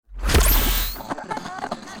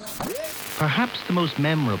perhaps the most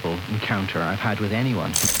memorable encounter I've had with anyone.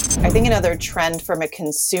 I think another trend from a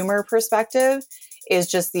consumer perspective is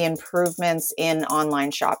just the improvements in online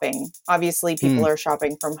shopping. Obviously, people are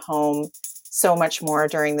shopping from home so much more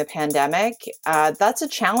during the pandemic. That's a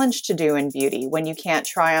challenge to do in beauty when you can't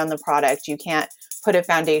try on the product, you can't put a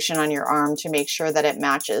foundation on your arm to make sure that it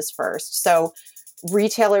matches first. So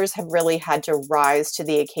retailers have really had to rise to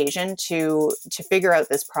the occasion to figure out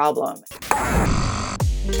this problem.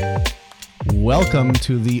 Welcome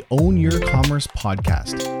to the Own Your Commerce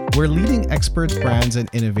podcast, where leading experts, brands, and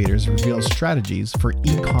innovators reveal strategies for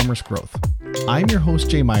e-commerce growth. I'm your host,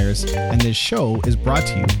 Jay Myers, and this show is brought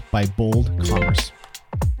to you by Bold Commerce.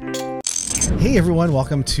 Hey everyone,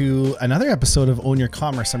 welcome to another episode of Own Your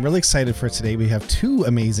Commerce. I'm really excited for today. We have two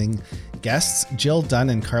amazing guests, Jill Dunn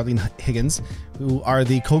and Carleen Higgins, who are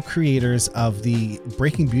the co-creators of the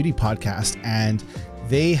Breaking Beauty podcast, and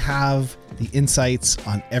they have the insights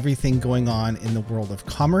on everything going on in the world of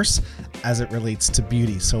commerce as it relates to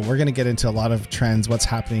beauty. So we're going to get into a lot of trends, what's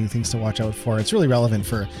happening, things to watch out for. It's really relevant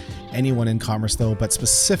for anyone in commerce though, but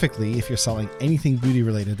specifically if you're selling anything beauty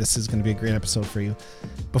related, this is going to be a great episode for you.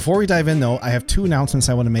 Before we dive in though, I have two announcements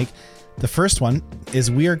I want to make. The first one is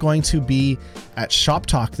we are going to be at Shop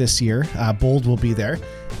Talk this year. Bold will be there.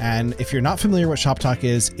 And if you're not familiar what Shop Talk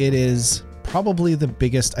is, it is probably the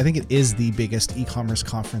biggest, I think it is the biggest e-commerce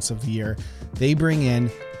conference of the year. They bring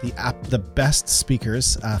in the best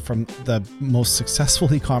speakers from the most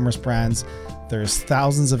successful e-commerce brands. There's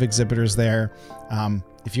thousands of exhibitors there.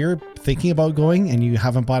 If you're thinking about going and you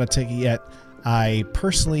haven't bought a ticket yet, I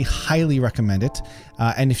personally highly recommend it.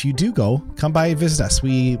 And if you do go, come by and visit us.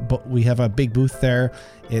 We have a big booth there.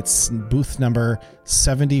 It's booth number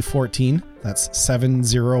 7014. That's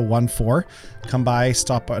 7014. Come by,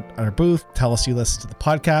 stop at our booth, tell us you listen to the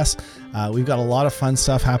podcast. We've got a lot of fun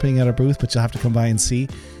stuff happening at our booth, but you'll have to come by and see.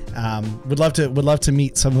 Would love to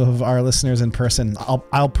meet some of our listeners in person.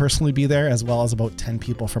 I'll personally be there, as well as about 10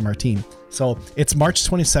 people from our team. So it's March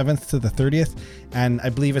 27th to the 30th, and I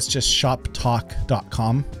believe it's just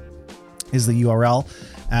shoptalk.com is the URL.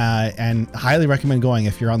 And highly recommend going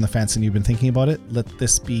if you're on the fence and you've been thinking about it. Let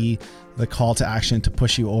this be the call to action to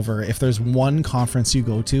push you over. If there's one conference you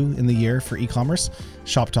go to in the year for e-commerce,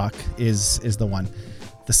 Shop Talk is the one.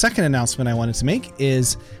 The second announcement I wanted to make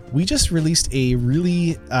is we just released a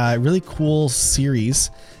really cool series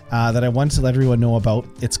that I wanted to let everyone know about.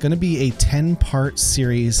 It's going to be a 10-part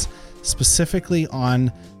series specifically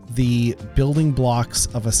on the building blocks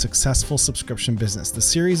of a successful subscription business. The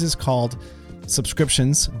series is called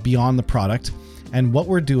Subscriptions Beyond the Product. And what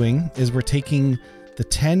we're doing is we're taking the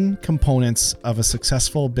 10 components of a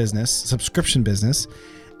successful business, subscription business,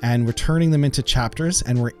 and we're turning them into chapters,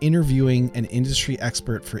 and we're interviewing an industry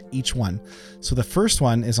expert for each one. So the first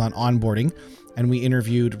one is on onboarding, and we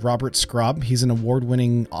interviewed Robert Scrobb. He's an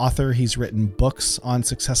award-winning author. He's written books on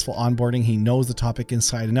successful onboarding. He knows the topic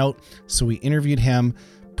inside and out. So we interviewed him,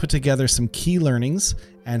 put together some key learnings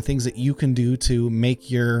and things that you can do to make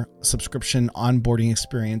your subscription onboarding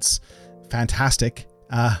experience fantastic.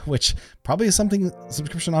 Which probably is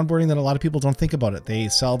subscription onboarding that a lot of people don't think about it. They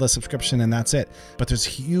sell the subscription and that's it. But there's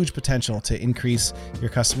huge potential to increase your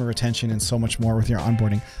customer retention and so much more with your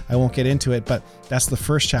onboarding. I won't get into it, but that's the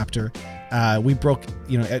first chapter. We broke,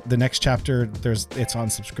 the next chapter, it's on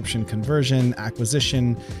subscription conversion,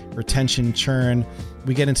 acquisition, retention, churn.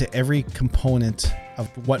 We get into every component of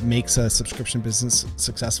what makes a subscription business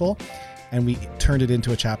successful, and we turned it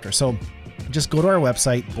into a chapter. So just go to our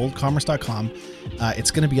website, boldcommerce.com. It's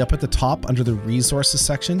going to be up at the top under the resources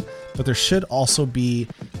section, but there should also be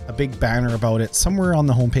a big banner about it somewhere on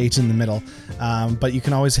the homepage in the middle. But you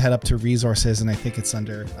can always head up to resources, and I think it's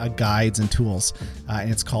under guides and tools. And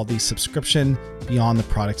it's called the Subscription Beyond the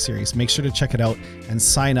Product series. Make sure to check it out and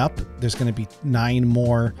sign up. There's going to be 9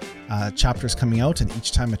 more chapters coming out, and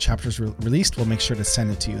each time a chapter is released, we'll make sure to send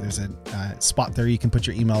it to you. There's a spot there you can put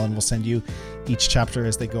your email, and we'll send you each chapter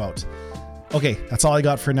as they go out. Okay, that's all I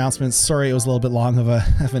got for announcements. Sorry, it was a little bit long of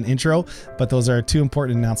an intro, but those are two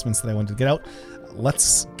important announcements that I wanted to get out.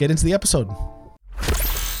 Let's get into the episode.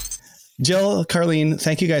 Jill, Carleen,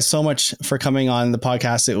 thank you guys so much for coming on the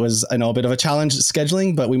podcast. It was, I know, a bit of a challenge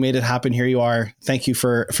scheduling, but we made it happen. Here you are. Thank you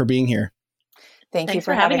for being here. Thanks you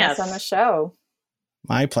for having us on the show.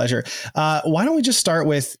 My pleasure. Why don't we just start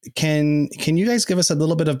with, can you guys give us a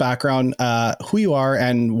little bit of background, who you are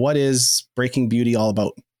and what is Breaking Beauty all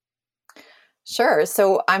about? Sure.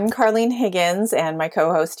 So I'm Carlene Higgins, and my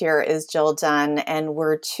co-host here is Jill Dunn, and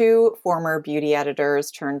we're two former beauty editors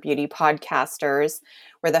turned beauty podcasters.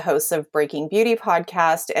 We're the hosts of Breaking Beauty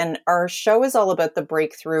podcast, and our show is all about the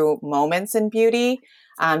breakthrough moments in beauty.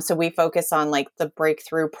 So we focus on like the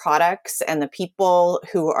breakthrough products and the people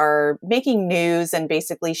who are making news and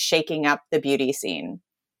basically shaking up the beauty scene.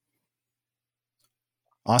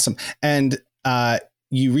 Awesome. And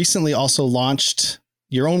you recently also launched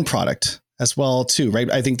your own product as well too, right?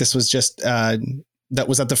 I think this was just, that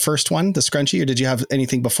was that the first one, the scrunchie, or did you have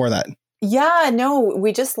anything before that? Yeah, no,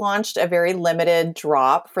 we just launched a very limited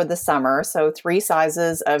drop for the summer. So 3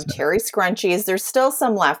 sizes of Terry scrunchies. There's still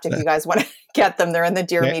some left if you guys want to get them. They're in the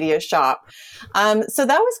Dear Media shop. So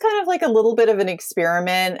that was kind of like a little bit of an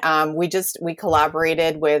experiment. We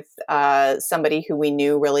collaborated with somebody who we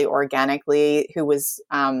knew really organically, who was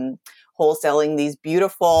wholesaling these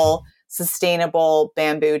beautiful, sustainable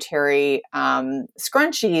bamboo terry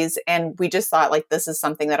scrunchies. And we just thought like, this is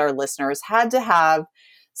something that our listeners had to have.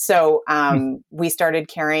 So we started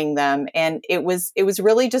carrying them, and it was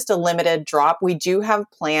really just a limited drop. We do have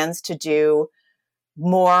plans to do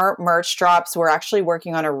more merch drops. We're actually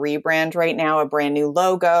working on a rebrand right now, a brand new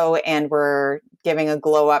logo, and we're giving a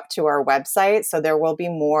glow up to our website. So there will be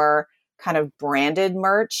more kind of branded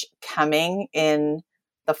merch coming in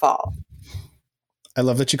the fall. I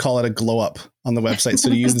love that you call it a glow up on the website. So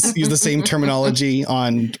you use the same terminology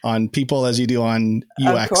on people as you do on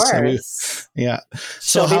UX. Of course. Yeah.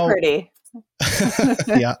 So She'll be pretty.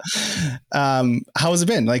 Yeah. How has it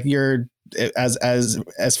been? Like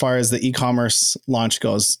as far as the e-commerce launch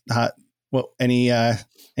goes, any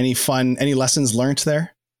lessons learned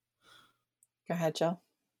there? Go ahead, Jill.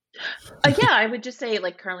 Yeah, I would just say,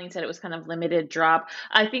 like Carlene said, it was kind of limited drop.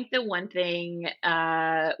 I think the one thing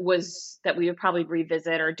was that we would probably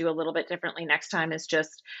revisit or do a little bit differently next time is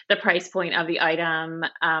just the price point of the item.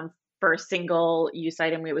 For a single use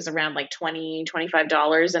item, it was around like $20,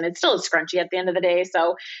 $25, and it's still a scrunchie at the end of the day.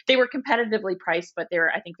 So they were competitively priced, but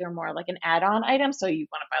I think they were more like an add-on item. So you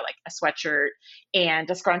want to buy like a sweatshirt and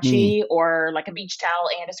a scrunchie or like a beach towel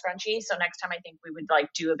and a scrunchie. So next time I think we would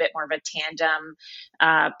like do a bit more of a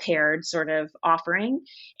tandem paired sort of offering,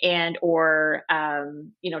 or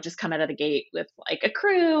just come out of the gate with like a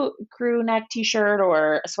crew neck t-shirt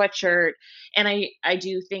or a sweatshirt. And I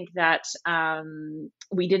do think that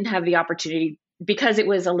we didn't have the opportunity because it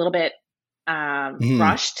was a little bit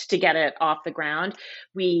rushed to get it off the ground.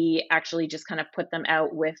 We actually just kind of put them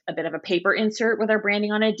out with a bit of a paper insert with our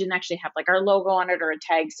branding on it. Didn't actually have like our logo on it or a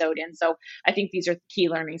tag sewed in. So I think these are key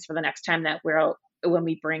learnings for the next time that when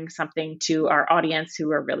we bring something to our audience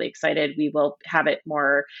who are really excited, we will have it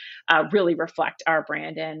more really reflect our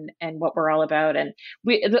brand and what we're all about. And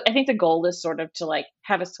I think the goal is sort of to like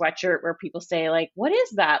have a sweatshirt where people say like, what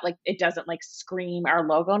is that? Like it doesn't like scream our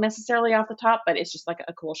logo necessarily off the top, but it's just like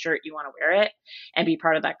a cool shirt. You want to wear it and be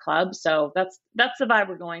part of that club. So that's the vibe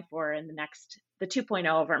we're going for in the 2.0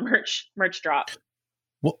 of our merch drop.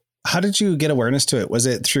 How did you get awareness to it? Was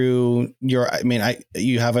it through you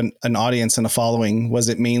have an audience and a following. Was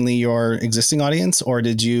it mainly your existing audience, or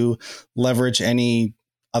did you leverage any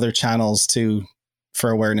other channels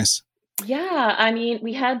for awareness? Yeah, I mean,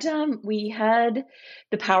 we had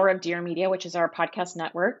the power of Dear Media, which is our podcast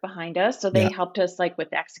network behind us. So they helped us like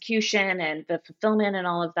with the execution and the fulfillment and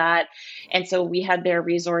all of that. And so we had their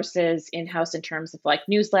resources in-house in terms of like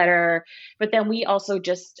newsletter, but then we also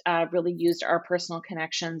just really used our personal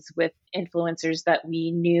connections with influencers that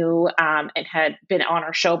we knew and had been on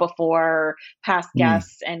our show before, past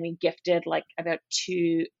guests, and we gifted like about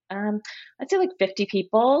I'd say like 50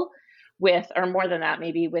 people or more than that,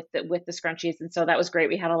 maybe with the scrunchies. And so that was great.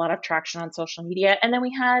 We had a lot of traction on social media. And then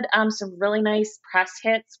we had some really nice press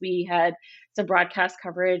hits. We had some broadcast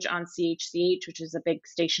coverage on CHCH, which is a big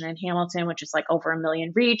station in Hamilton, which is like over 1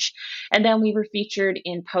 million reach. And then we were featured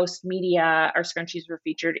in Post Media. Our scrunchies were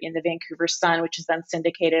featured in the Vancouver Sun, which is then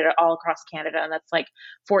syndicated all across Canada. And that's like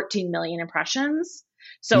 14 million impressions.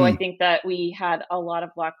 So I think that we had a lot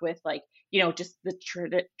of luck with like, just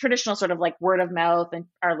the traditional sort of like word of mouth and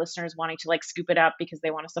our listeners wanting to like scoop it up because they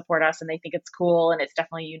want to support us and they think it's cool and it's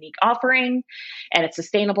definitely a unique offering and it's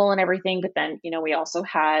sustainable and everything. But then, we also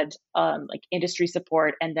had like industry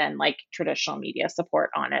support and then like traditional media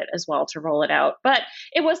support on it as well to roll it out. But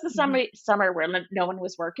it was the summer where no one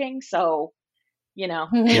was working. So, we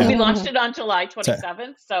launched it on July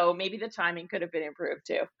 27th. So maybe the timing could have been improved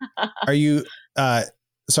too. Are you,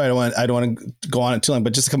 sorry, I don't want to go on it too long,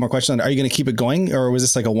 but just a couple more questions. Are you going to keep it going, or was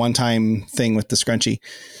this like a one-time thing with the scrunchie?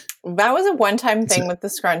 That was a one-time thing with the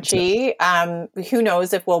scrunchie. Who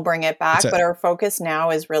knows if we'll bring it back, but our focus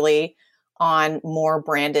now is really on more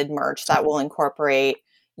branded merch that will incorporate,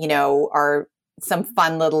 some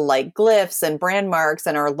fun little like glyphs and brand marks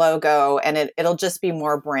and our logo, and it'll just be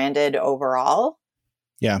more branded overall.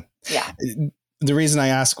 Yeah. Yeah. The reason I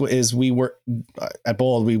ask is we work at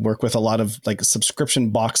Bold, we work with a lot of like subscription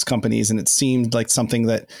box companies, and it seemed like something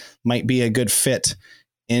that might be a good fit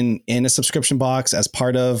in a subscription box as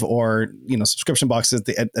part of, or, subscription boxes at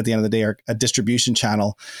the end of the day are a distribution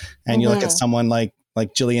channel. And you look at someone like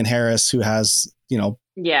Jillian Harris, who has,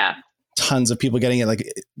 tons of people getting it. Like,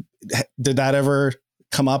 did that ever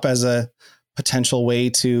come up as a potential way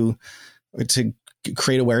to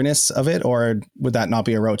create awareness of it, or would that not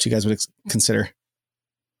be a route you guys would consider?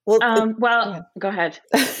 Well, go ahead.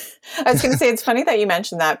 I was going to say, it's funny that you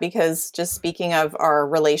mentioned that, because just speaking of our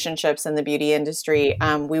relationships in the beauty industry,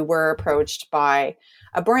 we were approached by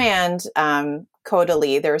a brand,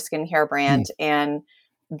 Caudalie, their skincare brand, and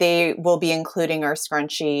they will be including our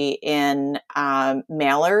scrunchie in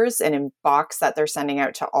mailers and in box that they're sending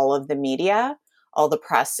out to all of the media, all the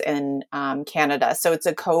press in Canada. So it's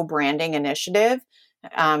a co-branding initiative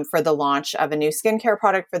for the launch of a new skincare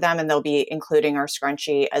product for them, and they'll be including our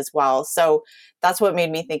scrunchie as well. So that's what made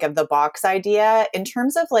me think of the box idea. In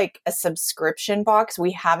terms of like a subscription box,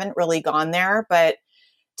 we haven't really gone there, but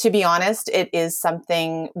to be honest, it is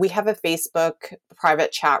something. We have a Facebook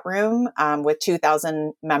private chat room with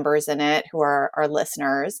 2,000 members in it who are our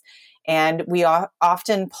listeners. And we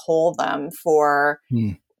often poll them for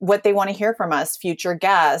what they want to hear from us, future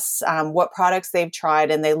guests, what products they've tried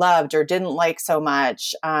and they loved or didn't like so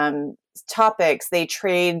much, topics. They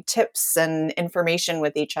trade tips and information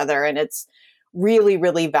with each other. And it's really,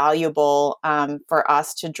 really valuable for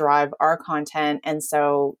us to drive our content. And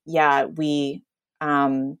so, we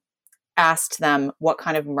asked them what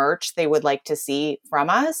kind of merch they would like to see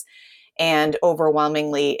from us. And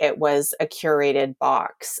overwhelmingly, it was a curated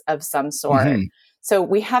box of some sort. So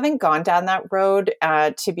we haven't gone down that road.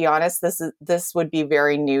 To be honest, this would be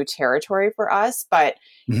very new territory for us. But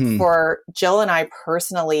for Jill and I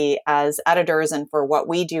personally, as editors, and for what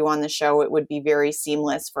we do on the show, it would be very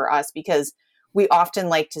seamless for us, because we often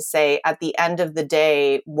like to say at the end of the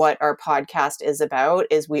day, what our podcast is about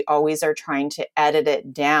is we always are trying to edit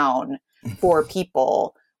it down for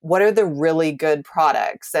people. What are the really good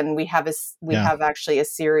products? And we have have actually a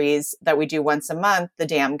series that we do once a month, The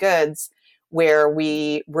Damn Goods, where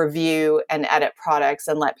we review and edit products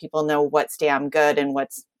and let people know what's damn good and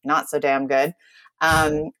what's not so damn good.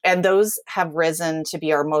 And those have risen to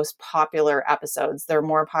be our most popular episodes. They're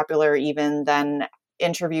more popular even than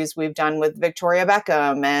interviews we've done with Victoria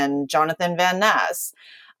Beckham and Jonathan Van Ness.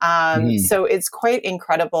 So it's quite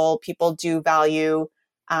incredible. People do value,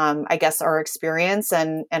 I guess, our experience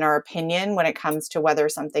and our opinion when it comes to whether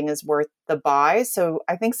something is worth the buy. So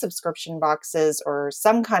I think subscription boxes or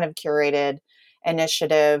some kind of curated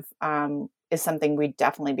initiative is something we'd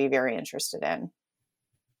definitely be very interested in.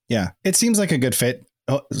 Yeah. It seems like a good fit.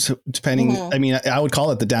 So depending, I mean, I would call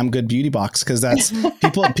it the Damn Good Beauty Box, because that's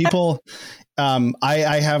people.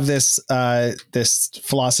 I have this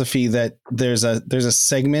philosophy that there's a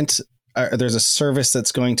segment, there's a service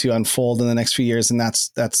that's going to unfold in the next few years, and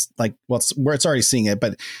that's like where it's already seeing it.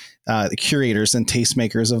 But the curators and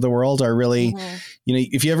tastemakers of the world are really,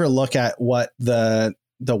 if you ever look at what the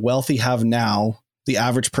wealthy have now, the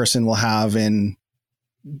average person will have in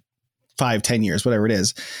 5-10 years, whatever it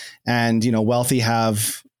is. And,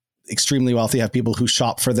 extremely wealthy have people who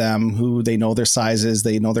shop for them, who they know their sizes,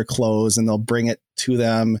 they know their clothes, and they'll bring it to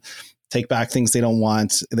them, take back things they don't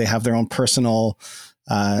want. They have their own personal,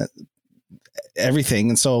 everything.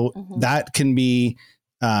 And so that can be,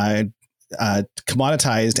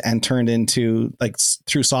 commoditized and turned into, like,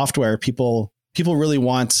 through software. People really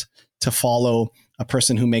want to follow a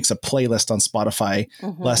person who makes a playlist on Spotify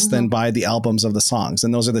less than buy the albums of the songs.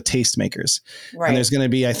 And those are the tastemakers. Right. And there's going to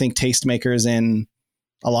be, I think, tastemakers in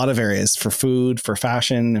a lot of areas, for food, for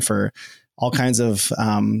fashion, for all kinds of,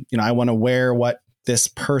 I want to wear what this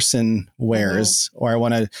person wears, or I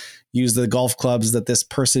want to use the golf clubs that this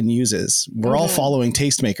person uses. We're all following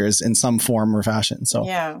tastemakers in some form or fashion. So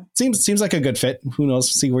seems like a good fit. Who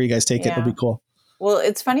knows? See where you guys take it. It'll be cool. Well,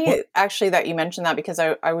 it's funny actually that you mentioned that, because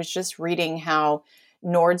I was just reading how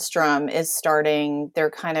Nordstrom is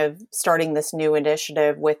they're kind of starting this new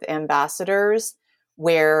initiative with ambassadors,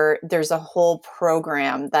 where there's a whole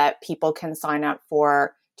program that people can sign up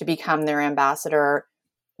for to become their ambassador,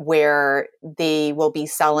 where they will be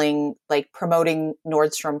selling, like, promoting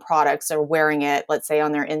Nordstrom products or wearing it, let's say,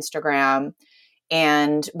 on their Instagram.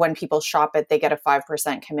 And when people shop it, they get a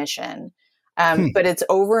 5% commission. But it's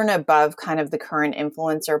over and above kind of the current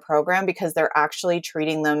influencer program, because they're actually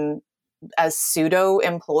treating them as pseudo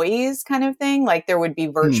employees kind of thing. Like there would be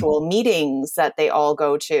virtual meetings that they all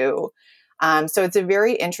go to. So it's a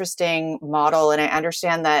very interesting model. And I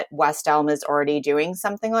understand that West Elm is already doing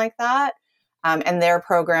something like that. And their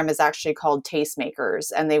program is actually called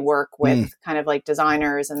Tastemakers, and they work with kind of like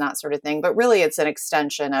designers and that sort of thing. But really, it's an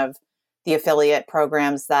extension of the affiliate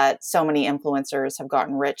programs that so many influencers have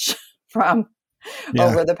gotten rich from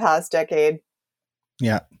over the past decade.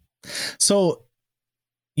 Yeah. So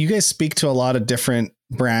you guys speak to a lot of different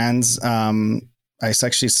brands. I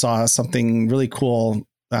actually saw something really cool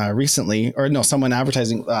recently, or no, someone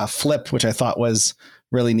advertising Flip, which I thought was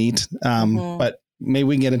really neat. But maybe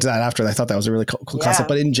we can get into that after. I thought that was a really cool concept.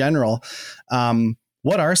 But in general,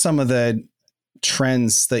 what are some of the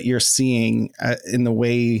trends that you're seeing in the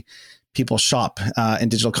way people shop in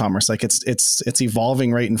digital commerce? Like it's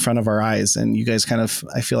evolving right in front of our eyes, and you guys kind of,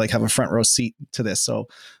 I feel like, have a front row seat to this. So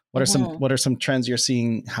what are some trends you're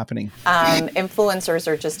seeing happening? Influencers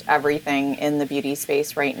are just everything in the beauty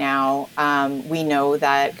space right now. We know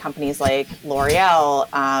that companies like L'Oreal,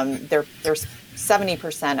 there's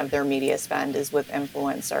 70% of their media spend is with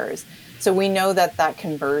influencers. So we know that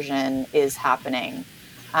conversion is happening.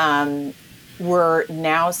 We're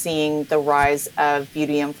now seeing the rise of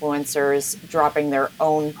beauty influencers dropping their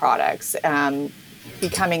own products,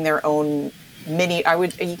 becoming their own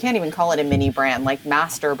you can't even call it a mini brand, like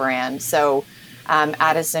master brand. So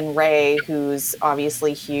Addison Rae, who's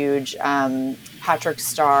obviously huge, Patrick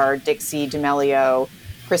Starr, Dixie D'Amelio,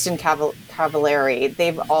 Kristen Cavallari,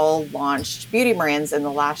 they've all launched beauty brands in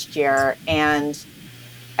the last year. And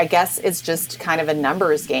I guess it's just kind of a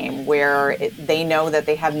numbers game where they know that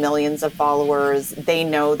they have millions of followers. They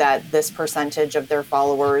know that this percentage of their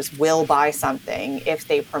followers will buy something if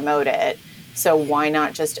they promote it. So why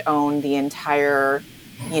not just own the entire,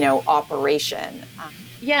 operation?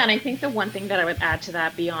 Yeah, and I think the one thing that I would add to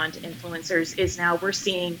that beyond influencers is now we're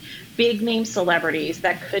seeing big name celebrities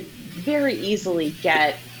that could very easily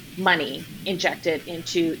get money injected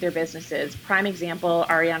into their businesses. Prime example,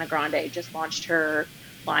 Ariana Grande just launched her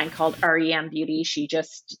line called REM Beauty. She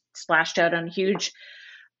just splashed out on a huge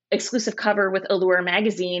exclusive cover with Allure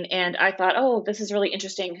magazine. And I thought, oh, this is really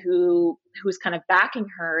interesting who's kind of backing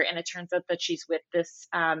her. And it turns out that she's with this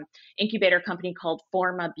incubator company called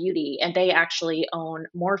Forma Beauty. And they actually own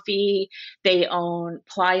Morphe. They own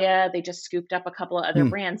Playa. They just scooped up a couple of other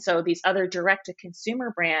brands. So these other direct to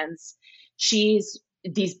consumer brands,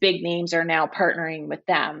 these big names are now partnering with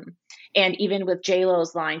them. And even with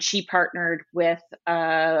JLo's line, she partnered with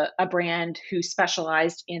a brand who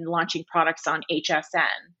specialized in launching products on HSN.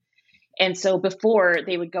 And so before,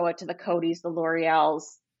 they would go out to the Codys, the L'Oreals,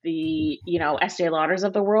 the Estee Lauders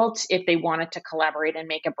of the world if they wanted to collaborate and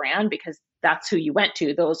make a brand, because that's who you went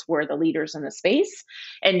to. Those were the leaders in the space.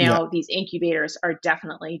 And now these incubators are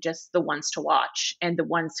definitely just the ones to watch, and the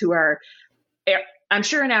ones who are. I'm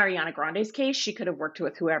sure in Ariana Grande's case, she could have worked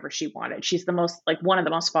with whoever she wanted. She's one of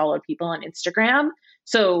the most followed people on Instagram.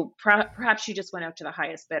 So perhaps she just went out to the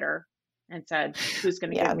highest bidder and said, "Who's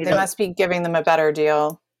going to give me?" They must be giving them a better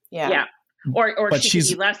deal. Yeah. Or she could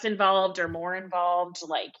be less involved or more involved,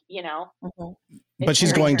 But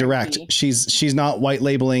she's going direct. She's not white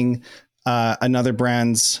labeling another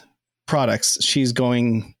brand's products. She's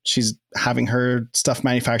having her stuff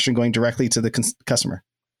manufactured going directly to the customer.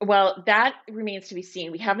 Well, that remains to be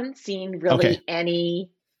seen. We haven't seen really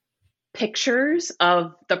any pictures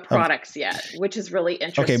of the products yet, which is really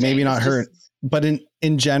interesting. Okay, maybe not her, but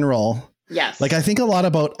in general, yes. Like I think a lot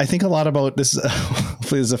about this.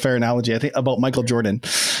 Hopefully, this is a fair analogy. I think about Michael Jordan,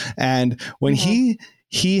 and when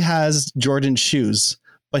he has Jordan shoes,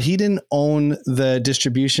 but he didn't own the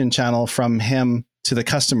distribution channel from him to the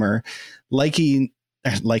customer. Nike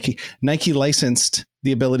licensed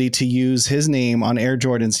the ability to use his name on Air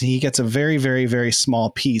Jordans. He gets a very, very, very small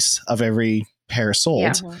piece of every pair sold.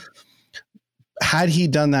 Yeah. Had he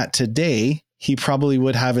done that today, he probably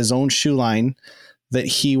would have his own shoe line that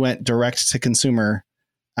he went direct to consumer.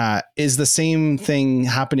 Is the same thing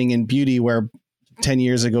happening in beauty, where 10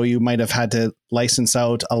 years ago you might have had to license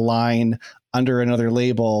out a line under another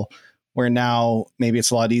label, where now maybe it's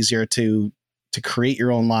a lot easier to create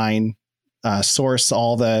your own line, source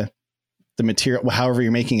all the material, however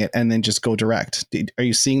you're making it, and then just go direct. Are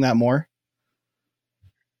you seeing that more?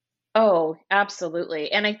 Oh,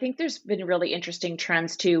 absolutely. And I think there's been really interesting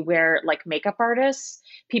trends too, where like makeup artists,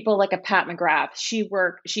 people like a Pat McGrath, she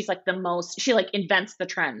invents the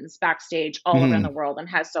trends backstage all around the world and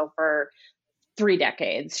has so for 3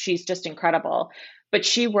 decades. She's just incredible. But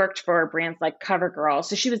she worked for brands like CoverGirl.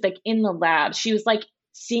 So she was like in the lab. She was like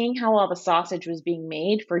seeing how all the sausage was being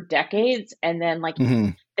made for decades. And then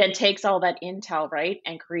then takes all that intel, right,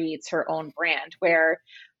 and creates her own brand, where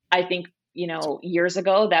I think, years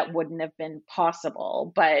ago that wouldn't have been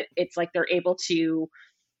possible, but it's like they're able to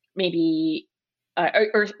maybe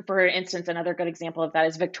or for instance, another good example of that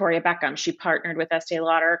is Victoria Beckham. She partnered with Estee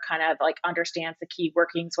Lauder, kind of like understands the key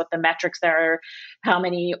workings, what the metrics there are, how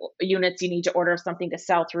many units you need to order something to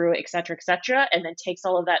sell through, et cetera, and then takes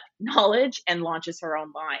all of that knowledge and launches her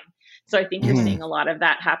own line. So I think you're seeing a lot of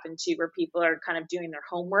that happen too, where people are kind of doing their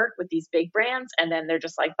homework with these big brands, and then they're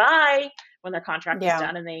just like, bye, when their contract is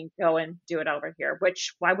done, and they go and do it over here,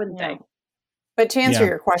 which why wouldn't they? But to answer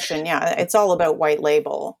your question, it's all about white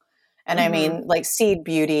label. And I mean, like Seed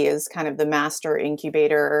Beauty is kind of the master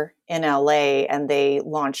incubator in LA, and they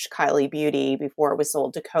launched Kylie Beauty before it was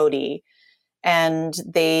sold to Coty. And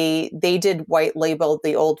they did white label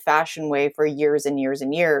the old fashioned way for years and years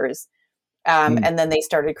and years. And then they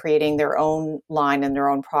started creating their own line and their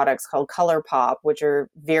own products called ColourPop, which are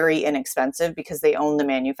very inexpensive because they own the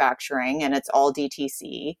manufacturing and it's all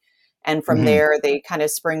DTC. And from there, they kind of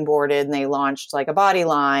springboarded and they launched like a body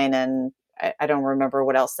line, and I don't remember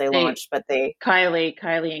what else they launched, but Kylie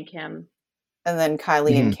and Kim. And then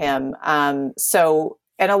Kylie and Kim.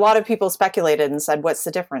 And a lot of people speculated and said, what's the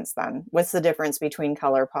difference then? What's the difference between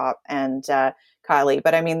ColourPop and Kylie?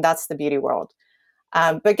 But I mean, that's the beauty world.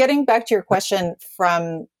 But getting back to your question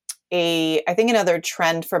I think another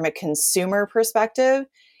trend from a consumer perspective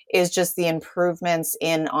is just the improvements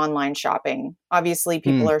in online shopping. Obviously,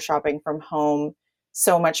 people are shopping from home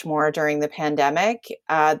so much more during the pandemic.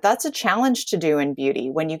 That's a challenge to do in beauty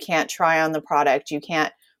when you can't try on the product. You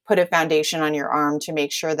can't put a foundation on your arm to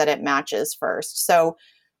make sure that it matches first. So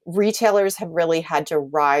retailers have really had to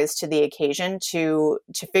rise to the occasion to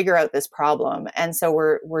figure out this problem. And so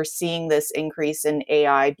we're seeing this increase in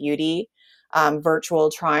AI beauty,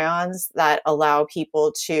 virtual try-ons that allow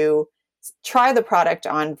people to try the product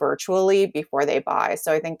on virtually before they buy.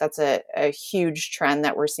 So I think that's a huge trend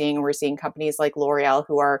that we're seeing. We're seeing companies like L'Oreal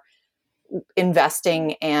who are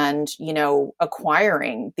investing and,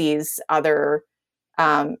 acquiring these other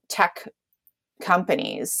tech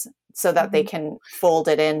companies so that they can fold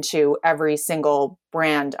it into every single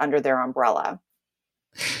brand under their umbrella.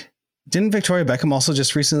 Didn't Victoria Beckham also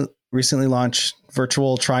just recently launch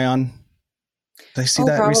virtual try-on? Did I see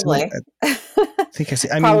that probably. recently? I think I see.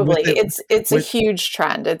 I probably. mean, it's a huge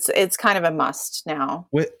trend. It's kind of a must now.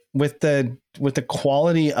 With the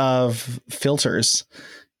quality of filters,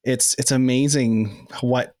 it's amazing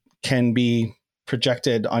what can be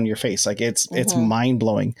projected on your face. Like it's mind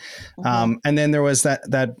blowing. And then there was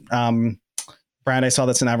that brand I saw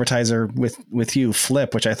that's an advertiser with you,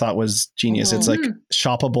 Flip, which I thought was genius. It's like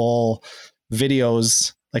shoppable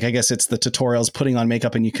videos. Like, I guess it's the tutorials putting on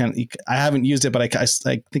makeup, and I haven't used it, but I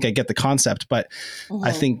think I get the concept, but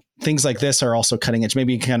I think things like this are also cutting edge.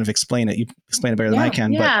 Maybe you can kind of explain it. You explain it better than I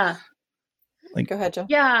can, but like, go ahead, Joe.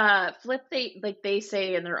 Yeah. Flip, they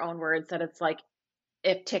say in their own words that it's like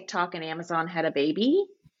if TikTok and Amazon had a baby,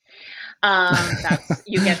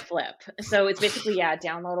 you get Flip. So it's basically,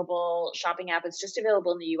 downloadable shopping app. It's just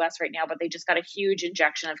available in the US right now, but they just got a huge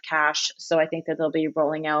injection of cash. So I think that they'll be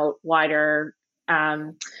rolling out wider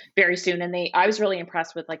very soon. And I was really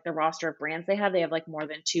impressed with like the roster of brands they have. They have like more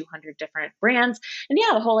than 200 different brands. And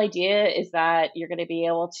the whole idea is that you're going to be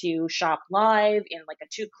able to shop live in like a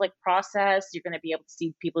 2-click process. You're going to be able to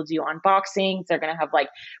see people do unboxings. They're going to have like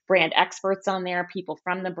brand experts on there, people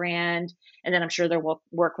from the brand. And then I'm sure they'll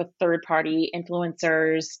work with third-party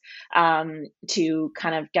influencers to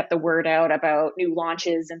kind of get the word out about new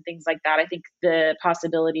launches and things like that. I think the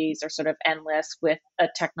possibilities are sort of endless with a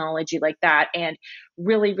technology like that. And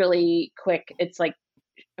really, really quick. It's like,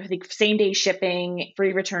 I think same day shipping,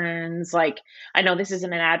 free returns. Like, I know this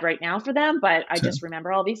isn't an ad right now for them, but I just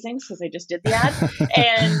remember all these things because I just did the ad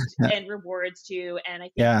and rewards too. And I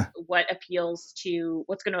think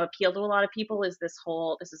what's going to appeal to a lot of people is this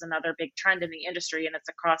is another big trend in the industry. And it's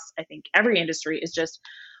across, I think, every industry, is just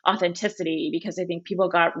authenticity, because I think people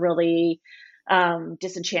got really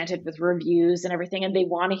disenchanted with reviews and everything, and they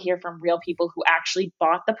want to hear from real people who actually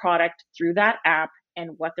bought the product through that app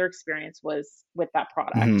and what their experience was with that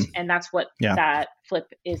product. And that's what that Flip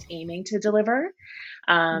is aiming to deliver.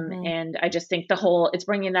 And I just think it's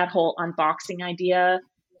bringing that whole unboxing idea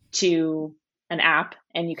to an app,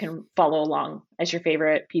 and you can follow along as your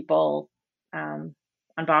favorite people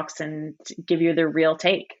unbox and give you their real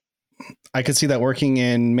take. I could see that working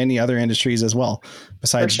in many other industries as well,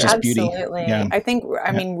 besides just beauty. Absolutely. Yeah.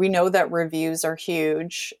 I mean, we know that reviews are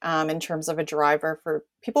huge in terms of a driver for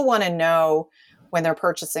people want to know when they're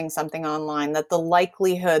purchasing something online that the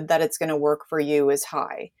likelihood that it's going to work for you is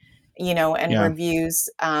high, and reviews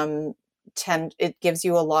it gives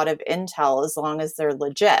you a lot of intel as long as they're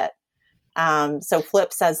legit. So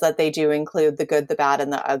Flip says that they do include the good, the bad,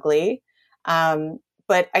 and the ugly.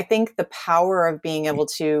 But I think the power of being able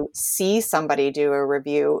to see somebody do a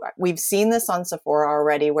review, we've seen this on Sephora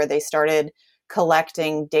already, where they started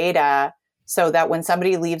collecting data so that when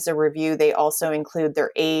somebody leaves a review, they also include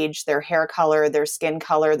their age, their hair color, their skin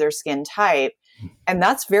type. And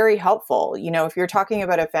that's very helpful. You know, if you're talking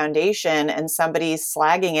about a foundation and somebody's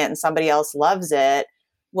slagging it and somebody else loves it,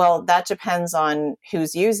 well, that depends on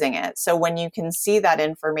who's using it. So when you can see that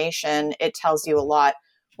information, it tells you a lot.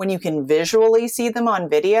 When you can visually see them on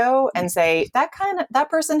video and say, that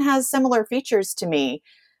person has similar features to me,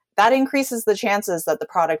 that increases the chances that the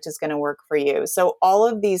product is going to work for you. So all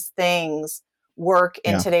of these things work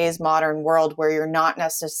in today's modern world where you're not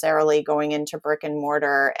necessarily going into brick and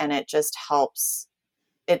mortar, and it just helps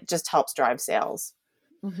drive sales.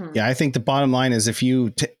 Mm-hmm. Yeah, I think the bottom line is if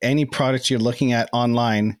any product you're looking at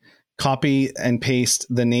online, copy and paste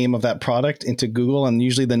the name of that product into Google, and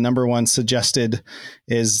usually the number one suggested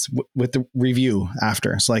is with the review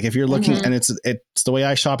after. So like if you're looking, and it's the way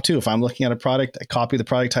I shop too. If I'm looking at a product, I copy the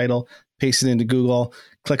product title, paste it into Google,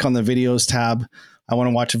 click on the videos tab. I want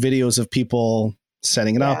to watch videos of people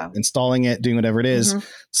setting it up, installing it, doing whatever it is.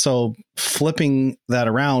 So flipping that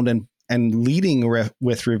around and leading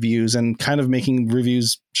with reviews and kind of making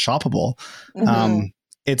reviews shoppable.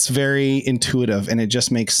 It's very intuitive and it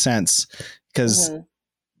just makes sense because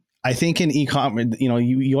I think in e-commerce, you know,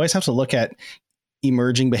 you always have to look at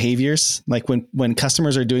emerging behaviors. Like when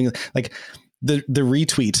customers are doing like the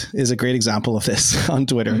retweet is a great example of this on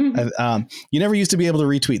Twitter. You never used to be able to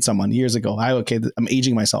retweet someone years ago. I'm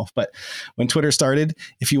aging myself, but when Twitter started,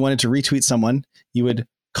 if you wanted to retweet someone, you would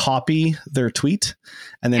copy their tweet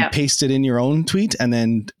and then paste it in your own tweet.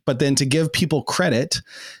 But then to give people credit,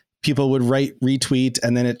 people would write retweet,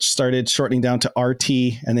 and then it started shortening down to RT,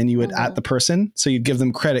 and then you would at the person. So you'd give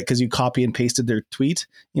them credit because you copy and pasted their tweet,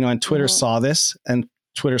 you know, and Twitter saw this, and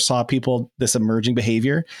Twitter saw this emerging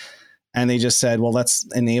behavior, and they just said, well, let's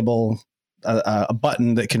enable a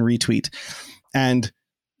button that can retweet. And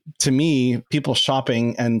to me, people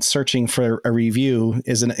shopping and searching for a review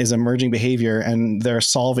is emerging behavior, and they're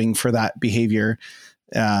solving for that behavior.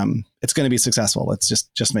 It's going to be successful. It's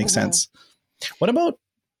just makes sense. What about,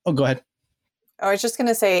 oh, go ahead. I was just going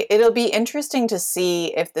to say, it'll be interesting to see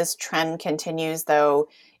if this trend continues, though,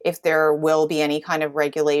 if there will be any kind of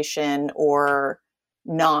regulation or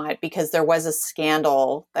not, because there was a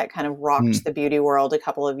scandal that kind of rocked the beauty world a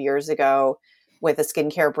couple of years ago with a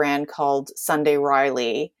skincare brand called Sunday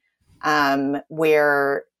Riley,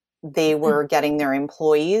 where they were getting their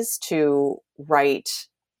employees to write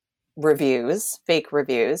fake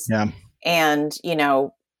reviews. And, you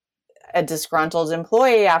know, a disgruntled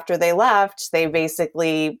employee, after they left, they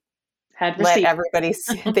basically let everybody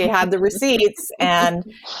see, they had the receipts and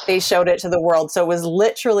they showed it to the world. So it was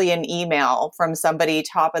literally an email from somebody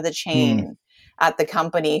top of the chain at the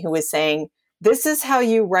company who was saying, this is how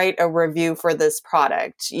you write a review for this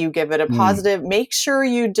product. You give it a positive, make sure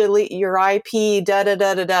you delete your IP,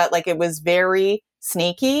 Like it was very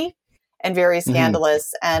sneaky and very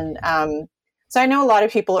scandalous. And, so I know a lot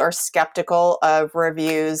of people are skeptical of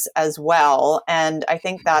reviews as well. And I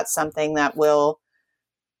think that's something that will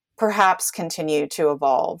perhaps continue to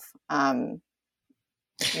evolve.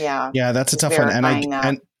 Yeah, that's a tough one.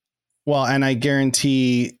 And I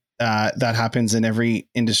guarantee that happens in every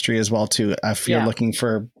industry as well too. If you're looking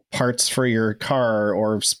for parts for your car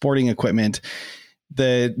or sporting equipment,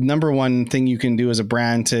 the number one thing you can do as a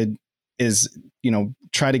brand is, you know,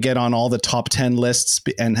 try to get on all the top 10 lists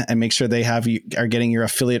and make sure they are getting your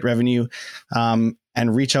affiliate revenue, and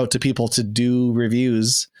reach out to people to do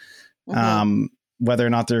reviews, whether or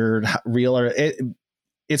not they're real or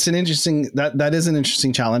it's an interesting, that is an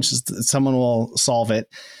interesting challenge. Someone will solve it.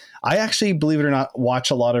 I actually, believe it or not,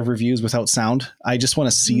 watch a lot of reviews without sound. I just want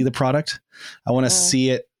to see the product. I want to see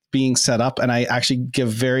it being set up, and I actually give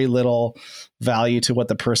very little value to what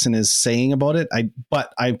the person is saying about it.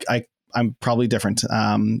 I'm probably different.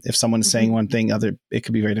 If someone is saying one thing, it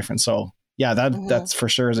could be very different. So yeah, that's for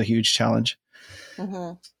sure is a huge challenge.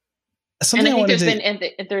 And I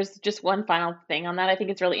think there's just one final thing on that. I think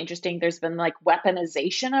it's really interesting. There's been like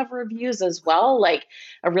weaponization of reviews as well. Like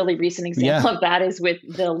a really recent example of that is with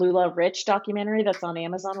the LuLaRich documentary that's on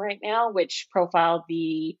Amazon right now, which profiled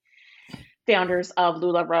the founders of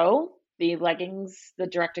LuLaRoe, the leggings, the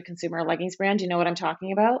direct-to-consumer leggings brand. Do you know what I'm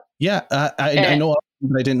talking about? Yeah, I know,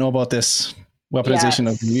 but I didn't know about this weaponization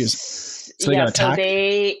of reviews. So they got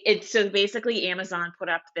attacked? So basically Amazon put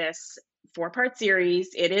up this 4-part series.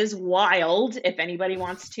 It is wild. If anybody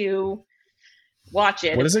wants to Watch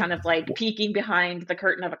it. What It's is it? kind of like peeking behind the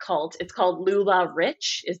curtain of a cult. It's called Lula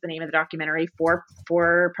Rich is the name of the documentary,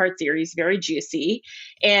 four-part series, very juicy.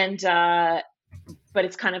 And but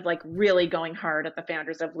it's kind of like really going hard at the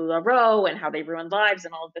founders of LuLaRoe and how they ruined lives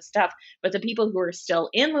and all of this stuff. But the people who are still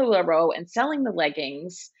in LuLaRoe and selling the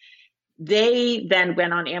leggings, they then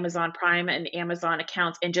went on Amazon Prime and Amazon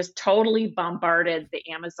accounts and just totally bombarded the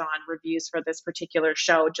Amazon reviews for this particular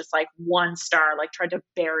show, just like 1 star, like tried to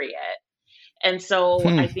bury it. And so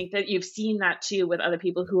I think that you've seen that too with other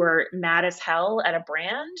people who are mad as hell at a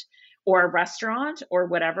brand or a restaurant or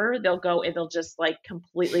whatever. They'll go and they'll just like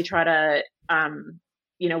completely try to,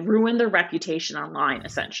 ruin their reputation online,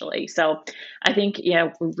 essentially. So I think,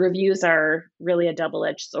 reviews are really a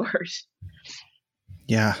double-edged sword.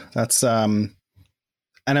 Yeah, that's and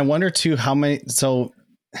I wonder too how many. So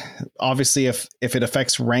obviously, if it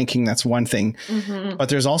affects ranking, that's one thing. Mm-hmm. But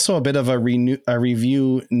there's also a bit of a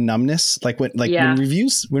review numbness.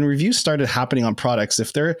 When reviews started happening on products,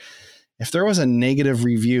 if there was a negative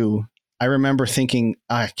review, I remember thinking,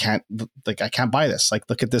 I can't buy this. Like,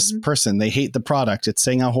 look at this person. They hate the product. It's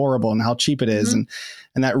saying how horrible and how cheap it is. And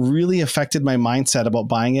that really affected my mindset about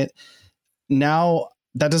buying it. Now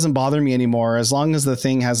that doesn't bother me anymore. As long as the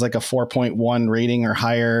thing has like a 4.1 rating or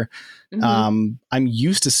higher, I'm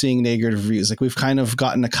used to seeing negative reviews. Like, we've kind of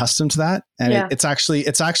gotten accustomed to that. And it's actually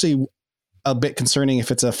a bit concerning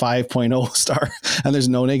if it's a 5.0 star and there's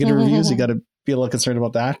no negative reviews. You got to be a little concerned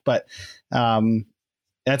about that. But,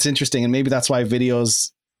 that's interesting. And maybe that's why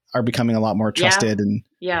videos are becoming a lot more trusted.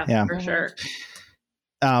 Yeah, for sure.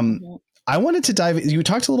 I wanted to you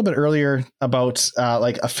talked a little bit earlier about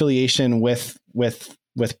like affiliation with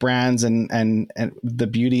brands and the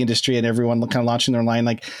beauty industry and everyone kind of launching their line.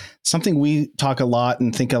 Like, something we talk a lot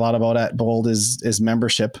and think a lot about at Bold is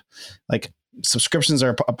membership. Like, subscriptions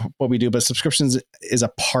are what we do, but subscriptions is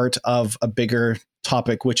a part of a bigger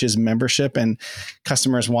topic, which is membership and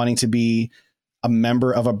customers wanting to be a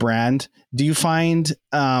member of a brand. Do you find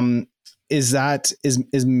is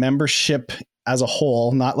membership as a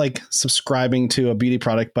whole, not like subscribing to a beauty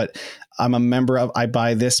product, but I'm a member of, I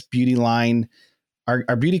buy this beauty line.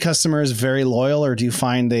 Are beauty customers very loyal, or do you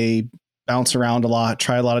find they bounce around a lot,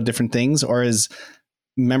 try a lot of different things, or is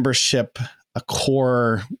membership a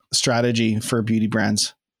core strategy for beauty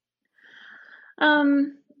brands?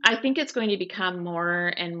 I think it's going to become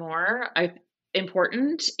more and more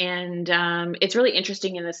important. And it's really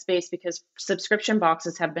interesting in this space because subscription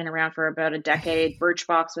boxes have been around for about a decade.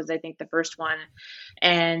 Birchbox was, I think, the first one.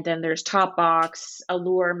 And then there's Topbox.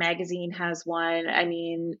 Allure magazine has one. I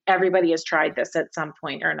mean, everybody has tried this at some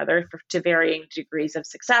point or another to varying degrees of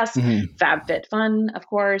success. FabFitFun, of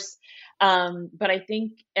course. But I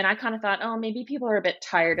think, and I kind of thought, maybe people are a bit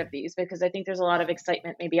tired of these because I think there's a lot of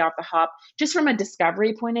excitement maybe off the hop, just from a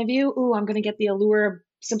discovery point of view. Ooh, I'm going to get the Allure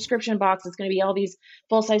subscription box. It's going to be all these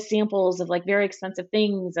full-size samples of like very expensive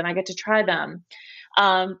things and I get to try them.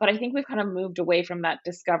 But I think we've kind of moved away from that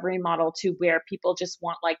discovery model to where people just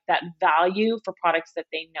want like that value for products that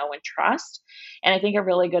they know and trust. And I think a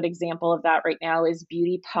really good example of that right now is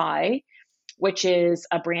Beauty Pie, which is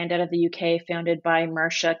a brand out of the UK founded by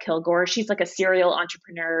Marsha Kilgore. She's like a serial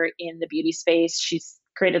entrepreneur in the beauty space. She's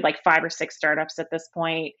created like 5 or 6 startups at this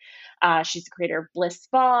point. She's the creator of Bliss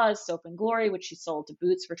Spas, Soap and Glory, which she sold to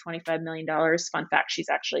Boots for $25 million. Fun fact, she's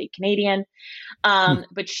actually Canadian.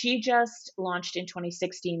 But she just launched in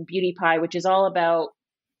 2016 Beauty Pie, which is all about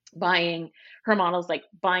buying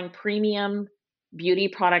premium beauty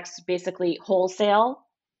products, basically wholesale,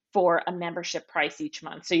 for a membership price each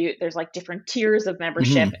month. So there's like different tiers of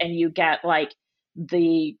membership and you get like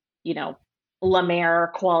the, La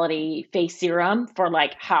Mer quality face serum for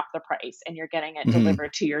like half the price and you're getting it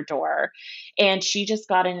delivered to your door. And she just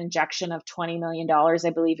got an injection of $20 million.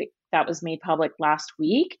 I believe that was made public last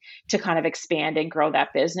week to kind of expand and grow that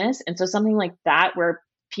business. And so something like that, where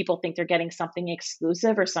people think they're getting something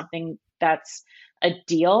exclusive or something that's a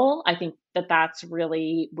deal, I think that's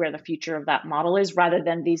really where the future of that model is, rather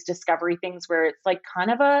than these discovery things where it's like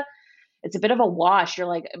it's a bit of a wash. You're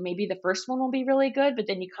like, maybe the first one will be really good, but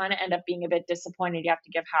then you kind of end up being a bit disappointed. You have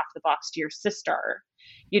to give half the box to your sister.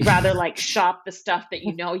 You'd rather like shop the stuff that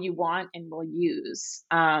you know you want and will use.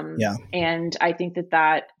 And I think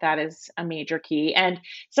that is a major key. And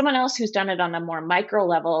someone else who's done it on a more micro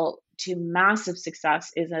level to massive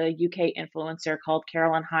success is a UK influencer called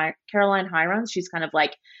Caroline Hirons. She's kind of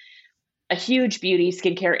like a huge beauty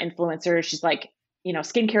skincare influencer. She's like,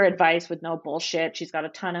 skincare advice with no bullshit. She's got a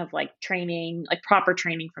ton of like training, like proper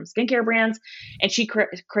training from skincare brands. And she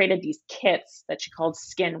created these kits that she called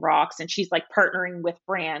Skin Rocks. And she's like partnering with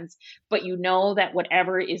brands, but that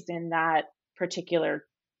whatever is in that particular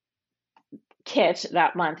kit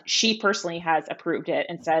that month, she personally has approved it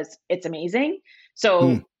and says it's amazing.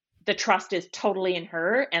 So the trust is totally in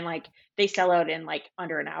her, and like they sell out in like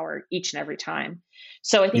under an hour each and every time.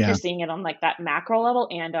 So I think you're seeing it on like that macro level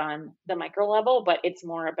and on the micro level, but it's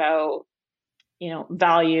more about,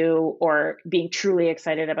 value or being truly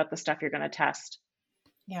excited about the stuff you're going to test.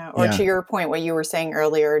 Yeah. Or to your point, what you were saying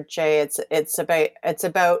earlier, Jay, it's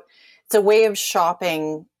a way of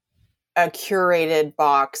shopping a curated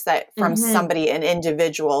box that from somebody, an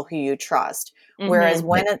individual who you trust. Whereas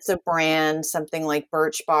when it's a brand, something like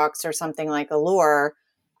Birchbox or something like Allure,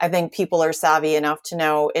 I think people are savvy enough to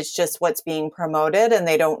know it's just what's being promoted, and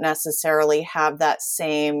they don't necessarily have that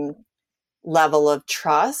same level of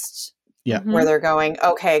trust. Yeah. Where they're going,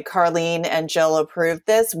 okay, Carlene and Jill approved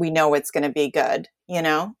this. We know it's going to be good,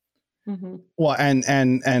 Well, and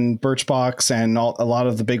Birchbox and a lot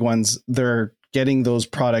of the big ones, they're getting those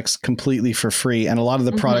products completely for free. And a lot of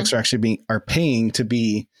the products are actually paying to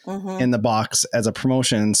be in the box as a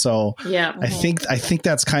promotion. So I think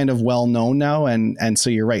that's kind of well known now. And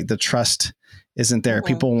so you're right. The trust isn't there.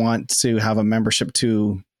 People want to have a membership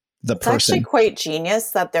to the person. It's actually quite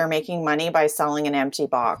genius that they're making money by selling an empty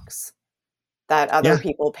box that other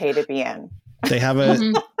people pay to be in. They have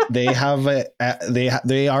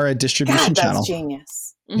they are a distribution channel. That's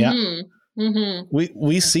genius. Yeah.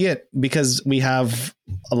 We see it because we have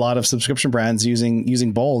a lot of subscription brands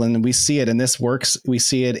using Bowl, and we see it, and this works. We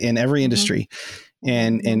see it in every industry,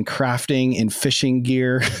 and in crafting, in fishing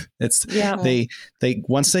gear. They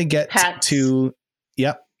once they get to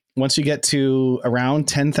once you get to around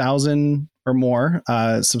 10,000 or more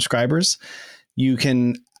subscribers, you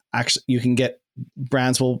can get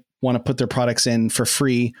brands will want to put their products in for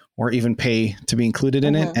free or even pay to be included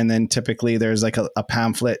in it. And then typically there's like a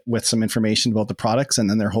pamphlet with some information about the products. And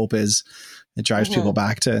then their hope is it drives people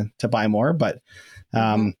back to buy more. But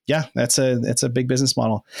it's a big business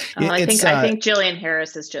model. I think Jillian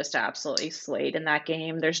Harris is just absolutely slayed in that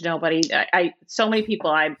game. There's nobody, so many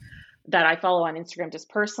people that I follow on Instagram just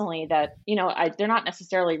personally that, they're not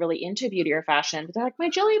necessarily really into beauty or fashion, but they're like, my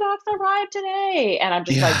Jilly box arrived today. And I'm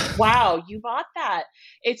just like, wow, you bought that.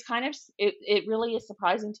 It's kind of, it really is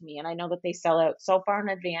surprising to me. And I know that they sell out so far in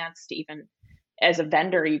advance to even as a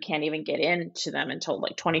vendor, you can't even get into them until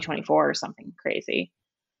like 2024 or something crazy.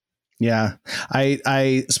 Yeah.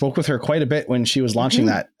 I spoke with her quite a bit when she was launching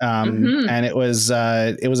that. And it was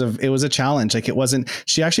a challenge. Like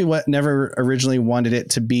she actually never originally wanted it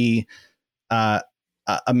to be a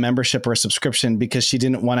membership or a subscription because she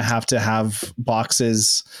didn't want to have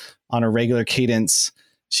boxes on a regular cadence.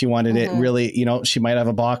 She wanted it really, she might have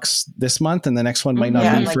a box this month and the next one might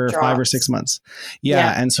not be for 5 or 6 months.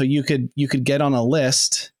 Yeah. And so you could get on a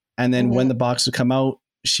list, and then when the box would come out,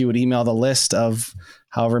 she would email the list of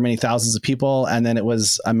however many thousands of people. And then it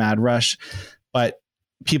was a mad rush, but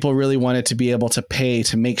people really wanted to be able to pay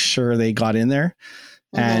to make sure they got in there.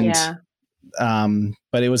 And,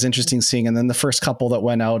 but it was interesting seeing, and then the first couple that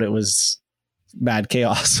went out, it was mad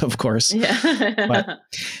chaos, of course. Yeah. But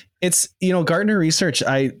it's, Gartner research,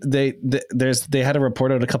 they had a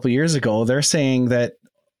report out a couple of years ago. They're saying that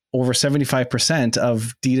over 75%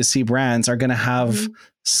 of D2C brands are going to have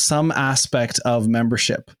some aspect of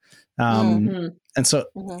membership. And so,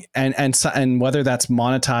 and whether that's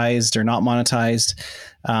monetized or not monetized.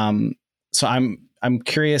 So I'm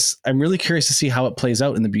curious. I'm really curious to see how it plays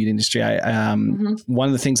out in the beauty industry. One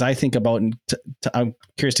of the things I think about, and I'm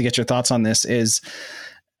curious to get your thoughts on this, is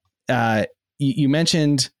you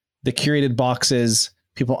mentioned the curated boxes.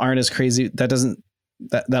 People aren't as crazy.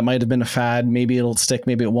 That might've been a fad. Maybe it'll stick,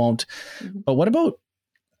 maybe it won't. But what about,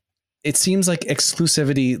 it seems like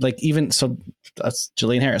exclusivity, like even, so that's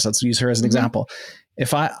Jillian Harris. Let's use her as an example.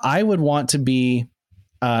 If I would want to be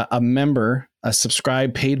a member, a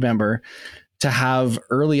subscribed paid member, to have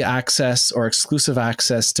early access or exclusive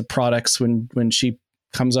access to products when she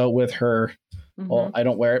comes out with her, well, I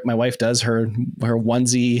don't wear it. My wife does her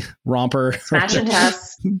onesie romper. Fashion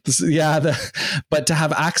test. Yeah. But to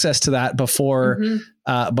have access to that before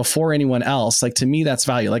anyone else, like, to me, that's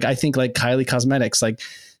value. Like, I think like Kylie Cosmetics, like,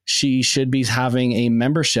 she should be having a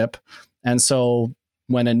membership. And so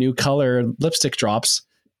when a new color lipstick drops,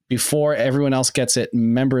 before everyone else gets it,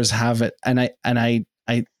 members have it. And I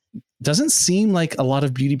doesn't seem like a lot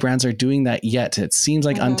of beauty brands are doing that yet. It seems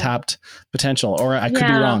like untapped potential, or I could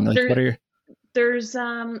be wrong. Like, what are your... There's,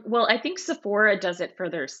 well, I think Sephora does it for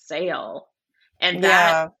their sale, and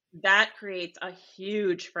that creates a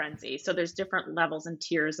huge frenzy. So there's different levels and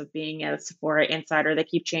tiers of being a Sephora Insider. They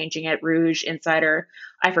keep changing it. Rouge Insider,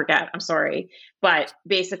 I forget. I'm sorry. But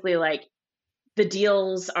basically, like, the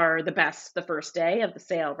deals are the best the first day of the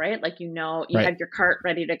sale, right? Like, you Right. have your cart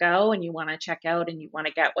ready to go and you want to check out and you want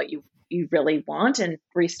to get what you really want and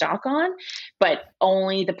restock on, but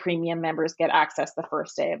only the premium members get access the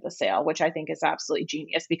first day of the sale, which I think is absolutely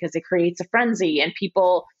genius because it creates a frenzy. And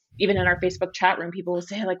people, even in our Facebook chat room, people will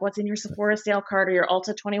say, like, what's in your Sephora sale cart or your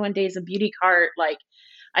Ulta 21 days of beauty cart? Like,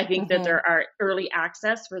 I think that there are early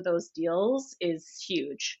access for those deals is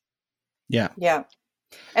huge. Yeah. Yeah.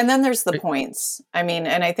 And then there's the points. I mean,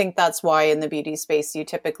 and I think that's why in the beauty space, you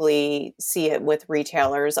typically see it with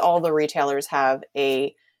retailers. All the retailers have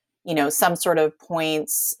a, some sort of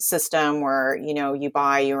points system where, you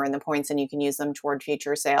buy, you earn the points and you can use them toward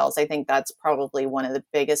future sales. I think that's probably one of the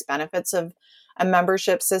biggest benefits of a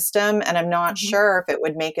membership system. And I'm not sure if it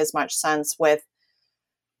would make as much sense with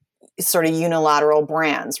sort of unilateral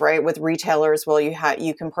brands, right? With retailers, well,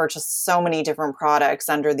 you can purchase so many different products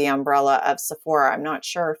under the umbrella of Sephora. I'm not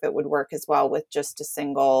sure if it would work as well with just a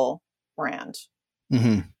single brand.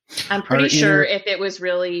 Mm-hmm. I'm pretty sure if it was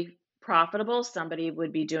really profitable, somebody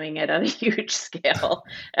would be doing it on a huge scale.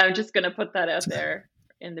 I'm just going to put that out there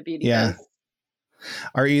in the beauty biz.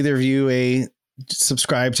 Are either of you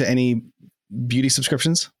subscribe to any beauty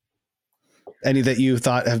subscriptions? Any that you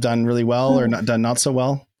thought have done really well or not so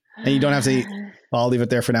well? And you don't have to, I'll leave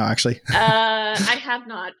it there for now, actually. I have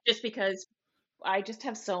not, just because I just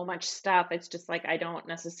have so much stuff. It's just like, I don't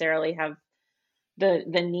necessarily have the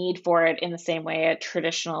need for it in the same way a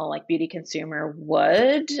traditional like beauty consumer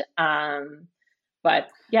would.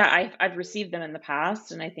 But yeah, I've received them in the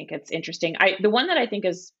past and I think it's interesting. The one that I think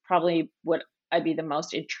is probably what I'd be the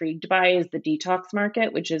most intrigued by is the Detox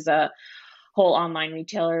Market, which is a whole online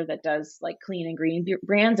retailer that does like clean and green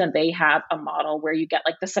brands. And they have a model where you get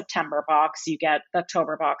like the September box, you get the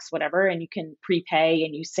October box, whatever, and you can prepay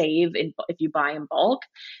and you save if you buy in bulk.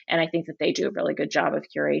 And I think that they do a really good job of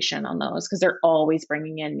curation on those because they're always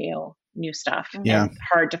bringing in new stuff and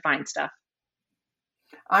hard to find stuff.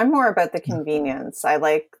 I'm more about the convenience. I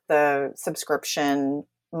like the subscription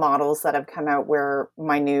models that have come out where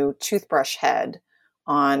my new toothbrush head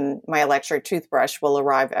on my electric toothbrush will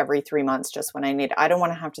arrive every 3 months just when I need it. I don't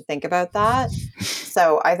want to have to think about that.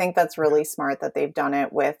 So I think that's really smart that they've done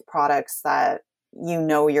it with products that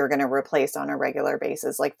you're going to replace on a regular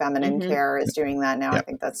basis. Like Feminine Care is doing that now. I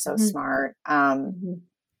think that's so smart.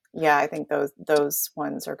 Yeah, I think those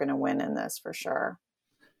ones are going to win in this for sure.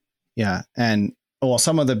 Yeah. And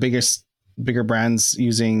some of the bigger brands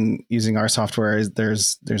using our software is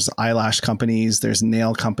there's eyelash companies, there's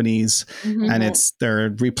nail companies, and they're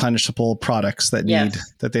replenishable products that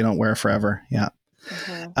that they don't wear forever. Yeah.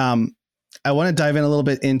 I want to dive in a little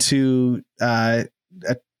bit into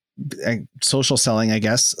social selling, I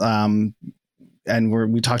guess. And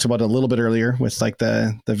we talked about it a little bit earlier with like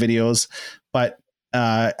the videos, but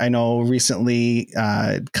I know recently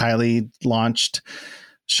Kylie launched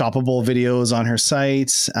shoppable videos on her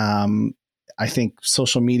site. I think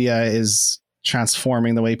social media is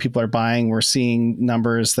transforming the way people are buying. We're seeing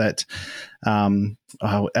numbers that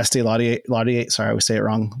Estee Lauder, sorry, I always say it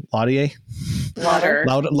wrong. Lauder.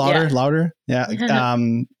 Yeah.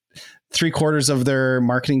 3/4 of their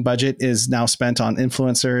marketing budget is now spent on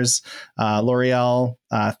influencers. L'Oreal,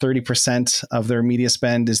 30% of their media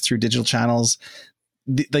spend is through digital channels.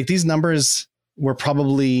 These numbers were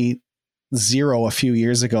probably zero a few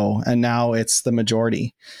years ago, and now it's the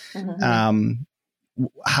majority.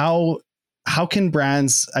 How can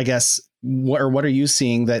brands, I guess, what are you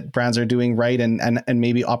seeing that brands are doing right, and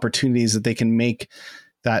maybe opportunities that they can make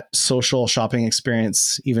that social shopping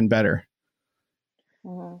experience even better?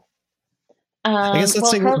 I guess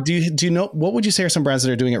let's say, do you know, what would you say are some brands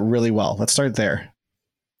that are doing it really well? Let's start there.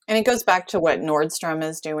 And it goes back to what Nordstrom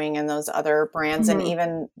is doing and those other brands. And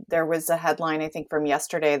even there was a headline, I think from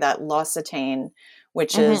yesterday, that L'Occitane,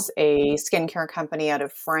 which is a skincare company out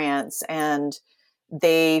of France, and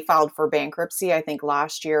they filed for bankruptcy, I think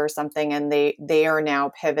last year or something. And they are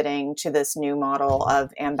now pivoting to this new model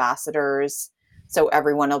of ambassadors. So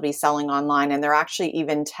everyone will be selling online, and they're actually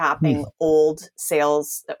even tapping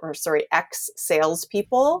ex-sales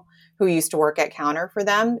people who used to work at counter for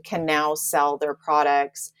them can now sell their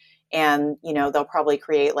products. And, they'll probably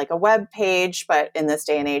create like a web page, but in this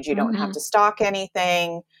day and age, you don't have to stock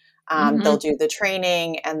anything. They'll do the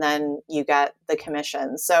training and then you get the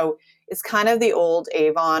commission. So it's kind of the old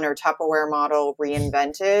Avon or Tupperware model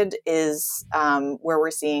reinvented is where we're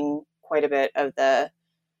seeing quite a bit of the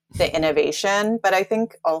innovation. But I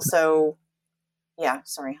think also, yeah,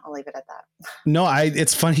 sorry, I'll leave it at that. No,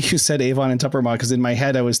 it's funny you said Avon and Tupperware because in my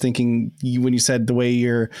head I was thinking when you said the way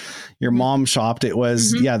your mom shopped, it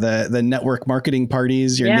was the network marketing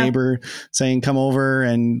parties, your neighbor saying come over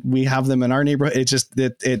and we have them in our neighborhood. It just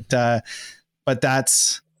but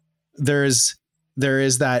there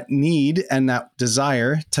is that need and that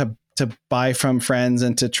desire to buy from friends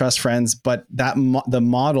and to trust friends, but that the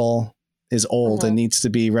model is old and needs to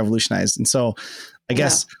be revolutionized. And so I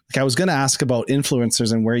guess I was going to ask about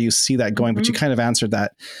influencers and where you see that going, but you kind of answered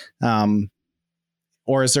that.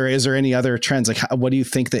 Or is there any other trends? Like, what do you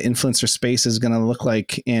think the influencer space is going to look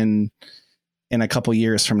like in a couple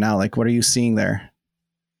years from now? Like, what are you seeing there?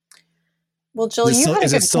 Well, Jill, you had a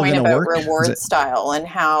good point about reward style and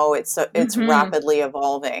how it's rapidly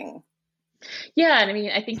evolving. Yeah. And I mean,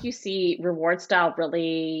 I think you see reward style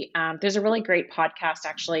really, there's a really great podcast,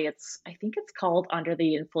 actually. I think it's called Under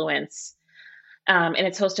the Influence. And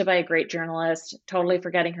it's hosted by a great journalist, totally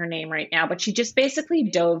forgetting her name right now, but she just basically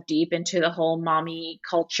dove deep into the whole mommy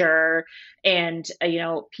culture and,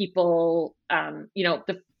 people,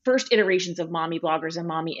 the first iterations of mommy bloggers and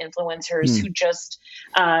mommy influencers who just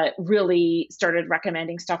really started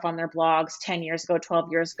recommending stuff on their blogs 10 years ago, 12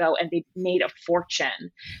 years ago, and they made a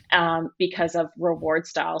fortune because of reward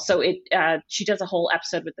style. So she does a whole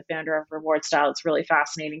episode with the founder of Reward Style. It's really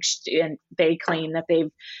fascinating. And they claim that they've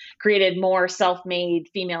created more self-made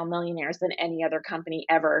female millionaires than any other company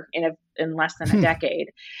ever in less than a decade.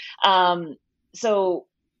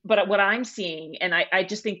 But what I'm seeing, and I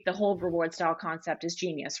just think the whole reward style concept is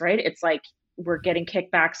genius, right? It's like we're getting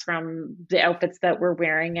kickbacks from the outfits that we're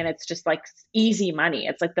wearing, and it's just like easy money.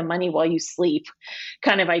 It's like the money while you sleep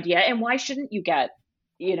kind of idea. And why shouldn't you get,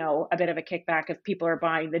 a bit of a kickback if people are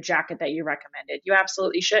buying the jacket that you recommended? You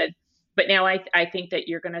absolutely should. But now I think that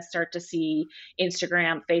you're going to start to see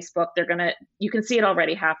Instagram, Facebook, you can see it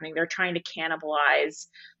already happening. They're trying to cannibalize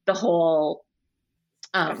the whole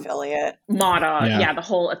affiliate model. Yeah. The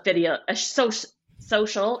whole affiliate,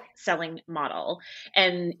 social selling model.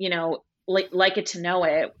 And, Like It to Know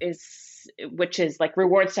It which is like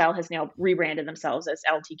Reward Style has now rebranded themselves as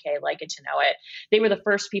LTK, Like It to Know It. They were the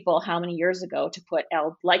first people how many years ago to put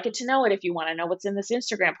Like It to Know It if you want to know what's in this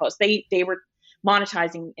Instagram post. They were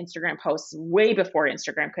monetizing Instagram posts way before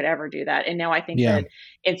Instagram could ever do that. And now I think that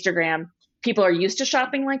Instagram, people are used to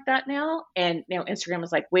shopping like that now. And now Instagram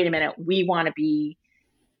is like, wait a minute, we're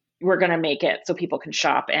going to make it so people can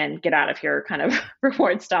shop and get out of here kind of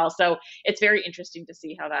reward style. So it's very interesting to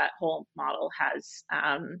see how that whole model has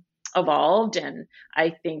evolved. And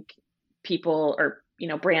I think people or,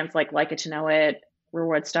 brands like It to Know It,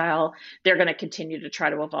 Reward Style, they're going to continue to try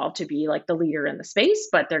to evolve to be like the leader in the space,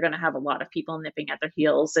 but they're going to have a lot of people nipping at their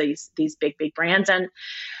heels, these big brands. And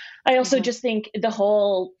I also just think the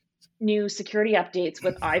whole new security updates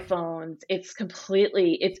with iPhones, it's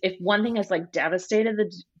if one thing has like devastated the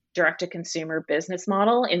direct-to-consumer business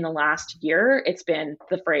model in the last year, it's been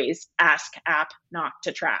the phrase ask app not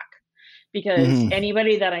to track. Because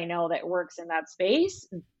anybody that I know that works in that space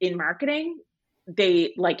in marketing,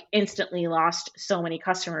 they like instantly lost so many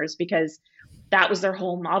customers because that was their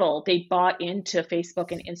whole model. They bought into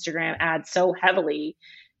Facebook and Instagram ads so heavily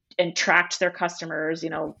and tracked their customers,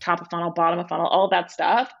 top of funnel, bottom of funnel, all that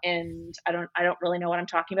stuff. And I don't really know what I'm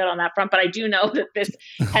talking about on that front, but I do know that this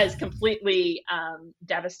has completely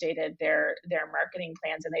devastated their marketing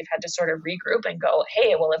plans, and they've had to sort of regroup and go,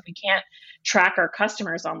 hey, well, if we can't track our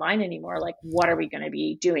customers online anymore, like what are we going to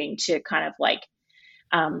be doing to kind of like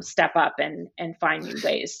step up and find new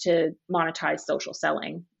ways to monetize social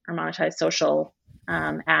selling or monetize social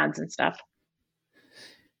ads and stuff.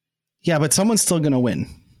 Yeah, but someone's still going to win.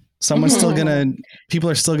 Someone's still people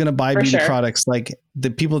are still going to buy beauty products. Like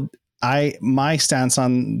my stance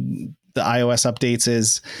on the iOS updates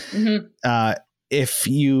is, if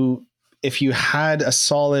you had a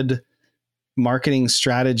solid marketing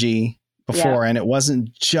strategy before, and it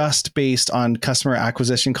wasn't just based on customer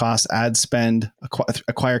acquisition costs, ad spend,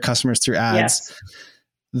 acquire customers through ads,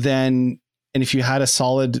 then, and if you had a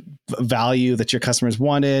solid value that your customers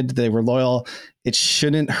wanted, they were loyal, it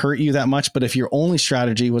shouldn't hurt you that much. But if your only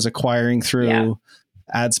strategy was acquiring through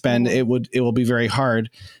ad spend, it will be very hard.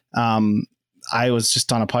 I was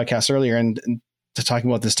just on a podcast earlier and talking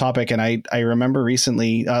about this topic. And I remember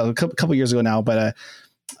recently, a couple years ago now, but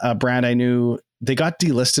a brand I knew, they got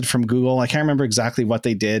delisted from Google. I can't remember exactly what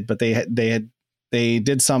they did, but they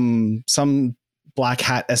did some black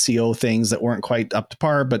hat SEO things that weren't quite up to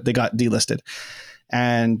par, but they got delisted,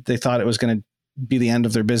 and they thought it was going to be the end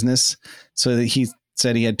of their business. So he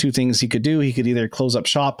said he had two things he could do. He could either close up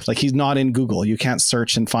shop, like he's not in Google, you can't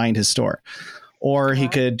search and find his store, or he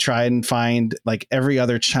could try and find like every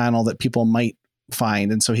other channel that people might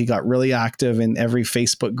find. And so he got really active in every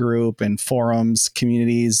Facebook group and forums,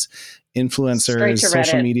 communities, influencers,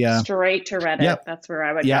 social media. Straight to Reddit. Yep. That's where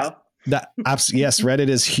I would go. Yes, Reddit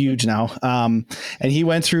is huge now. And he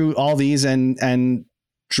went through all these and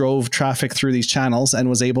drove traffic through these channels and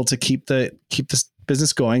was able to keep this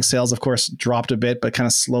business going. Sales, of course, dropped a bit, but kind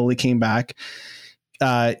of slowly came back.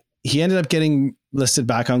 He ended up getting listed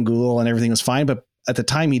back on Google and everything was fine. But at the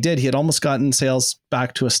time he had almost gotten sales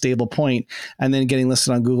back to a stable point, and then getting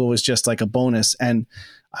listed on Google was just like a bonus. And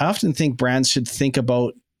I often think brands should think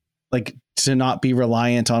about like to not be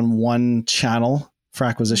reliant on one channel for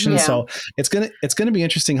acquisition. So it's going to be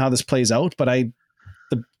interesting how this plays out. But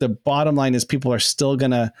the bottom line is people are still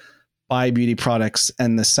going to buy beauty products,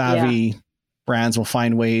 and the savvy brands will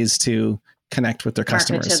find ways to connect with their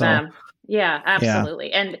customers. Them. Yeah,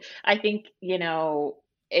 absolutely. Yeah. And I think,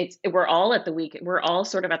 we're all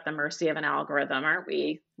sort of at the mercy of an algorithm, aren't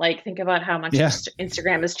we? Like, think about how much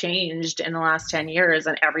Instagram has changed in the last 10 years.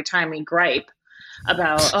 And every time we gripe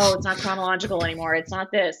about, it's not chronological anymore, it's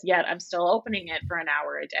not this, yet I'm still opening it for an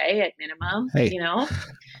hour a day at minimum,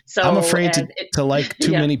 So I'm afraid to like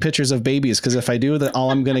too many pictures of babies, because if I do that,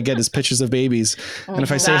 all I'm going to get is pictures of babies. And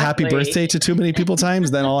if I say happy birthday to too many people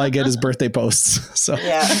times, then all I get is birthday posts. So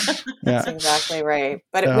that's exactly right.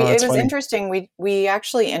 But it was funny. Interesting. We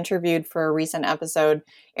actually interviewed for a recent episode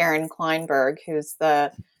Aaron Kleinberg, who's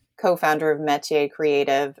the co-founder of Metier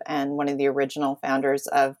Creative and one of the original founders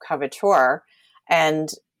of Coveteur.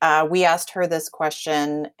 And we asked her this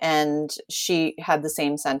question, and she had the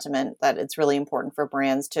same sentiment that it's really important for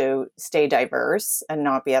brands to stay diverse and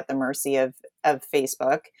not be at the mercy of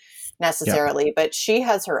Facebook necessarily. Yep. But she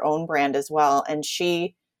has her own brand as well. And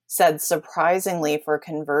she said, surprisingly, for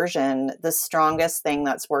conversion, the strongest thing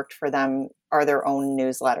that's worked for them are their own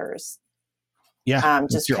newsletters. Yeah.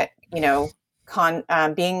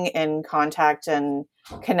 Being in contact and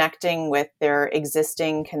connecting with their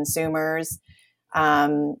existing consumers.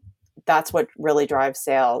 That's what really drives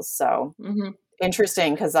sales. So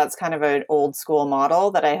interesting, because that's kind of an old school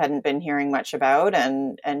model that I hadn't been hearing much about.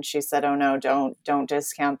 And she said, "Oh no, don't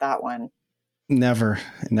discount that one." Never.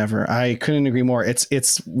 I couldn't agree more.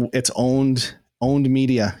 It's owned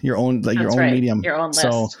media, your own medium, your own list.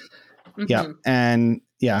 So and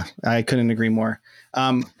I couldn't agree more.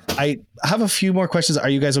 I have a few more questions. Are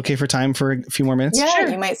you guys okay for time for a few more minutes? Yeah, sure.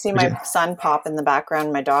 You might see my son pop in the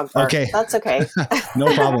background, my dog bark. Okay. That's okay.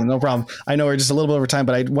 No problem. I know we're just a little bit over time,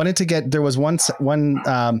 but I wanted to there was one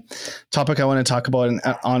topic I want to talk about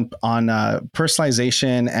on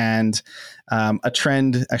personalization and a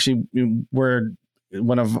trend. Actually, where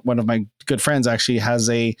one of my good friends actually has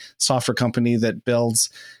a software company that builds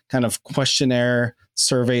kind of questionnaire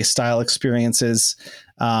survey style experiences.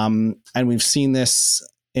 And we've seen this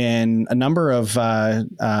in a number of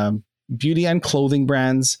beauty and clothing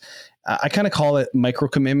brands. I kind of call it micro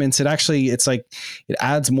commitments. It's like it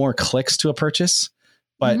adds more clicks to a purchase,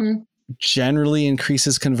 but generally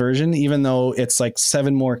increases conversion, even though it's like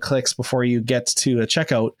 7 more clicks before you get to a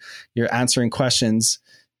checkout. You're answering questions.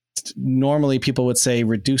 Normally people would say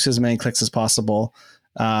reduce as many clicks as possible.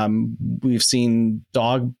 We've seen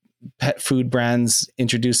pet food brands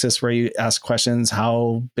introduce this, where you ask questions: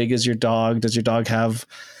 how big is your dog? Does your dog have,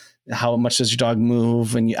 how much does your dog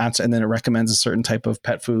move? And you answer, and then it recommends a certain type of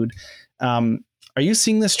pet food. Are you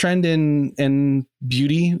seeing this trend in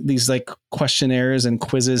beauty, these like questionnaires and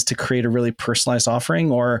quizzes to create a really personalized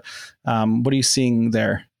offering, or what are you seeing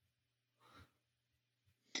there?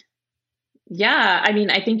 Yeah, I mean,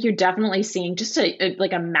 I think you're definitely seeing just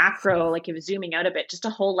a macro, like if zooming out a bit, just a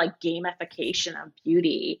whole like gamification of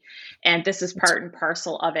beauty. And this is part and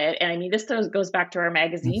parcel of it. And I mean, this goes back to our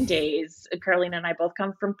magazine days. Caroline and I both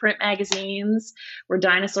come from print magazines. We're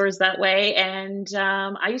dinosaurs that way. And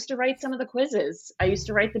I used to write some of the quizzes. I used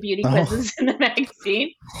to write the beauty quizzes in the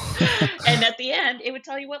magazine. And at the end, it would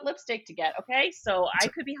tell you what lipstick to get. Okay. So I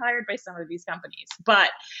could be hired by some of these companies. But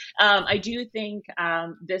I do think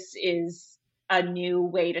this is a new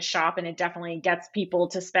way to shop, and it definitely gets people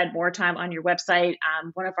to spend more time on your website.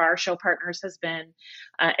 One of our show partners has been,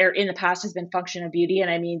 or in the past has been Function of Beauty. And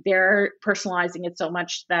I mean, they're personalizing it so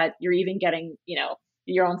much that you're even getting,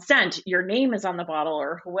 your own scent, your name is on the bottle,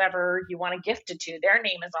 or whoever you want to gift it to, their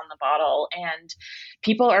name is on the bottle. And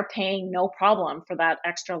people are paying no problem for that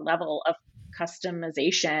extra level of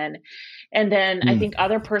customization. And then I think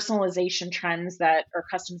other personalization trends or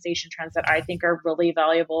customization trends that I think are really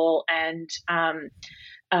valuable and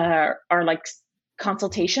are like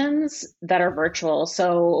consultations that are virtual.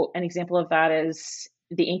 So an example of that is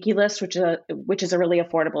the Inky List, which is a really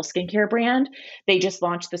affordable skincare brand. They just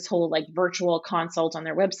launched this whole like virtual consult on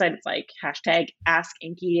their website. It's like hashtag Ask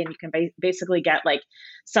Inky, and you can basically get like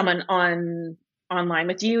someone online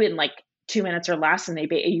with you in like 2 minutes or less, and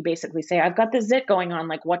you basically say, I've got this zit going on,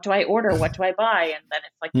 like what do I order, what do I buy? And then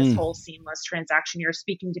it's like this whole seamless transaction. You're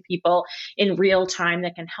speaking to people in real time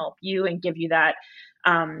that can help you and give you that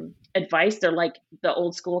advice. They're like the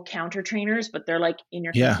old school counter trainers, but they're like in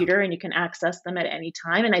your computer and you can access them at any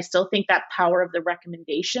time. And I still think that power of the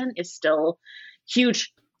recommendation is still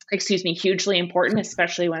hugely important,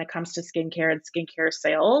 especially when it comes to skincare and skincare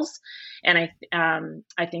sales. And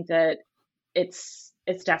I think that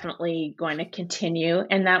it's definitely going to continue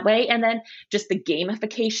in that way. And then just the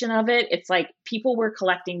gamification of it. It's like people were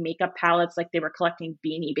collecting makeup palettes like they were collecting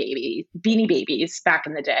Beanie Babies back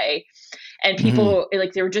in the day. And people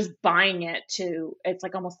like they were just buying it it's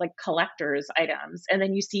like almost like collector's items. And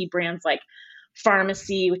then you see brands like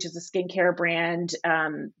Pharmacy, which is a skincare brand.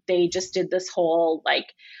 They just did this whole like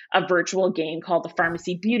a virtual game called the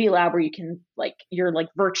Pharmacy Beauty Lab, where you can like you're like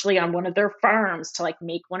virtually on one of their farms to like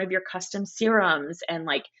make one of your custom serums. And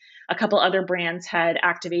like a couple other brands had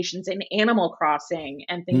activations in Animal Crossing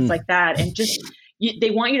and things like that. And just they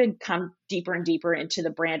want you to come deeper and deeper into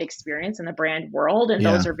the brand experience and the brand world. And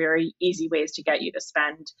those are very easy ways to get you to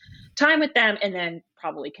spend time with them and then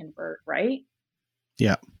probably convert, right?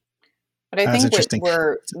 Yeah. But I think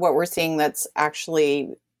what we're seeing that's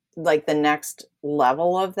actually like the next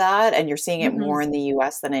level of that, and you're seeing it more in the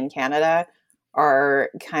US than in Canada, are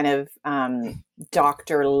kind of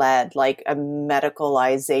doctor-led, like a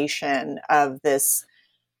medicalization of this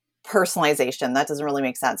personalization. That doesn't really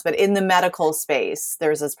make sense. But in the medical space,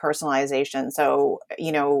 there's this personalization. So,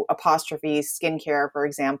 Apostrophe Skincare, for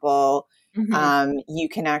example, you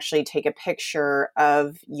can actually take a picture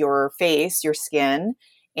of your face, your skin,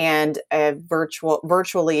 and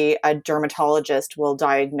virtually a dermatologist will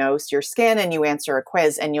diagnose your skin, and you answer a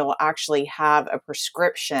quiz, and you'll actually have a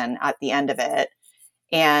prescription at the end of it.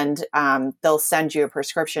 And they'll send you a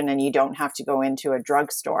prescription and you don't have to go into a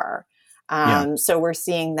drugstore. So we're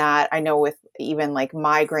seeing that. I know with even like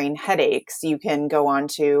migraine headaches, you can go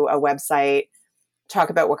onto a website, talk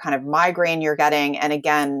about what kind of migraine you're getting, and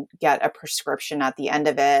again, get a prescription at the end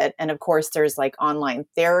of it. And of course, there's like online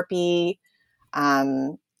therapy.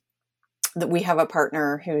 That we have a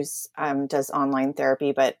partner who's does online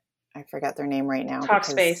therapy, but I forget their name right now.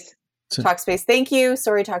 Talkspace. Thank you.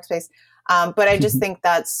 Sorry, Talkspace. But I just think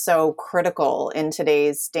that's so critical in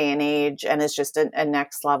today's day and age, and it's just a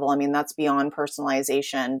next level. I mean, that's beyond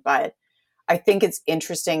personalization, but I think it's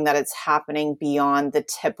interesting that it's happening beyond the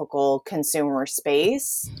typical consumer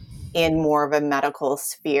space in more of a medical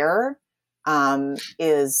sphere.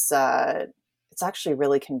 It's actually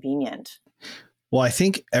really convenient. Well, I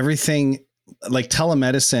think everything like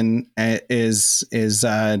telemedicine is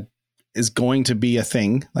going to be a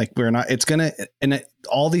thing. Like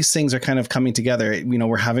all these things are kind of coming together.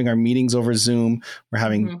 We're having our meetings over Zoom. We're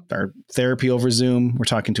having our therapy over Zoom. We're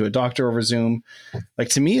talking to a doctor over Zoom. Like,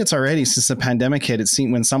 to me, it's already, since the pandemic hit, it's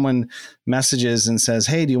seen when someone messages and says,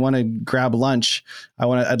 hey, do you want to grab lunch?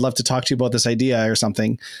 I'd love to talk to you about this idea or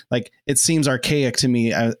something. Like, it seems archaic to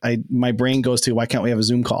me. My brain goes to, why can't we have a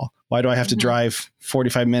Zoom call? Why do I have to drive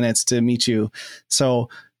 45 minutes to meet you? So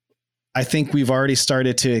I think we've already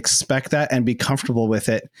started to expect that and be comfortable with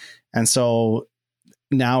it. And so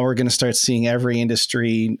now we're going to start seeing every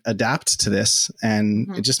industry adapt to this, and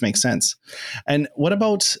it just makes sense. And what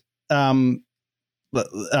about like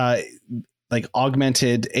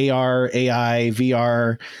augmented AR, AI,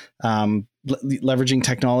 VR, leveraging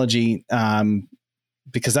technology?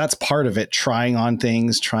 Because that's part of it, trying on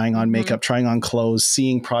things, trying on makeup, trying on clothes,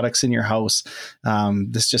 seeing products in your house.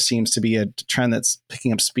 This just seems to be a trend that's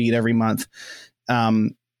picking up speed every month.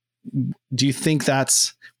 Do you think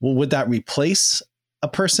would that replace a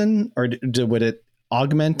person, or would it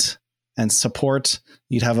augment and support?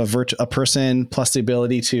 You'd have a person plus the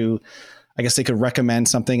ability to, I guess they could recommend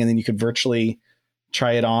something and then you could virtually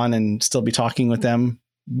try it on and still be talking with them.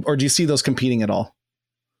 Or do you see those competing at all?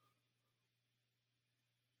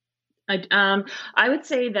 I would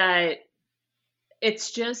say that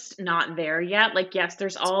it's just not there yet. Like, yes,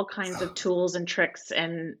 there's all kinds of tools and tricks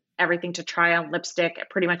and everything to try on lipstick.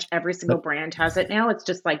 Pretty much every single brand has it now. It's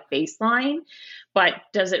just like baseline. But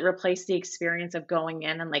does it replace the experience of going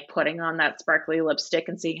in and like putting on that sparkly lipstick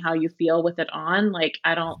and seeing how you feel with it on? Like,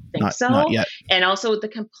 I don't think so. Not yet. And also the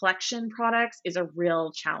complexion products is a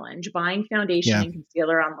real challenge. Buying foundation and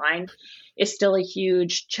concealer online is still a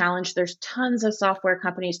huge challenge. There's tons of software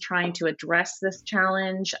companies trying to address this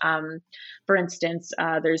challenge. For instance,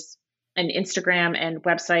 there's an Instagram and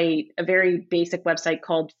website, a very basic website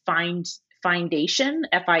called Findation, Findatation.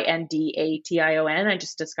 I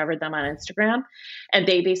just discovered them on Instagram, and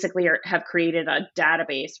they basically have created a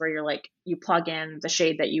database where you're like, you plug in the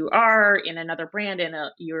shade that you are in another brand, and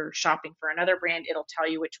you're shopping for another brand, it'll tell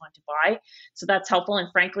you which one to buy. So that's helpful.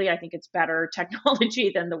 And frankly, I think it's better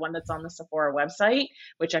technology than the one that's on the Sephora website,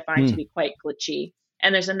 which I find to be quite glitchy.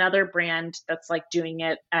 And there's another brand that's like doing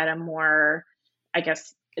it at a more, I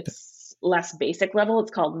guess it's less basic level.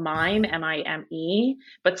 It's called Mime, Mime,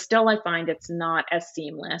 but still I find it's not as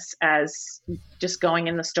seamless as just going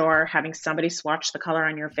in the store, having somebody swatch the color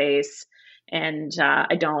on your face. And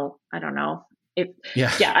I don't know. I don't know.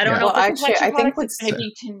 Well, actually, I think what's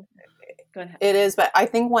go ahead. It is, but I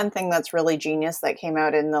think one thing that's really genius that came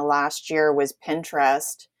out in the last year was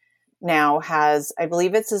Pinterest now has, I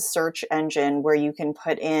believe it's a search engine where you can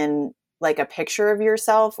put in like a picture of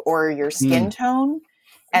yourself or your skin tone.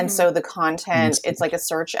 And so the content, it's like a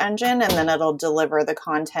search engine, and then it'll deliver the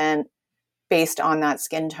content based on that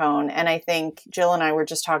skin tone. And I think Jill and I were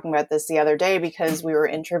just talking about this the other day because we were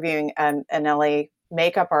interviewing an LA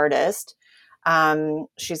makeup artist.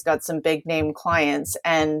 She's got some big name clients,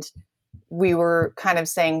 and we were kind of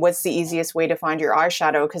saying, what's the easiest way to find your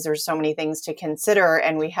eyeshadow? Because there's so many things to consider.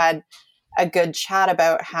 And we had a good chat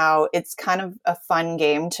about how it's kind of a fun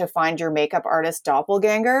game to find your makeup artist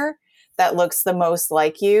doppelganger that looks the most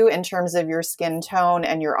like you in terms of your skin tone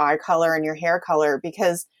and your eye color and your hair color.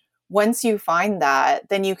 Because once you find that,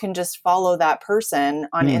 then you can just follow that person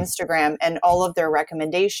on Instagram, and all of their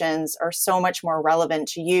recommendations are so much more relevant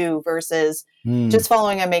to you versus just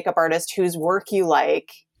following a makeup artist whose work you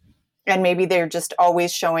like. And maybe they're just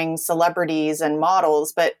always showing celebrities and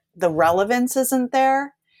models, but the relevance isn't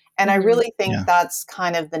there. And I really think that's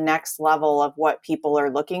kind of the next level of what people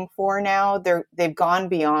are looking for now. They've gone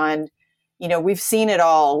beyond, we've seen it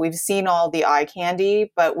all. We've seen all the eye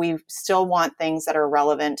candy, but we still want things that are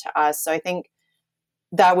relevant to us. So I think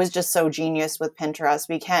that was just so genius with Pinterest.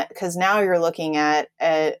 Because now you're looking at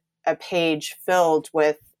a page filled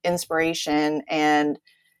with inspiration and,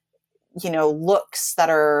 looks that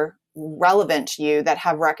are relevant to you, that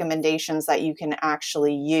have recommendations that you can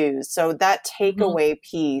actually use. So that takeaway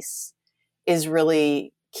piece is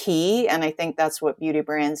really key. And I think that's what beauty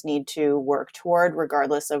brands need to work toward,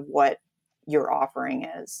 regardless of what your offering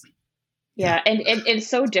is. Yeah. And it's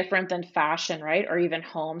so different than fashion, right? Or even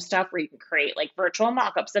home stuff where you can create like virtual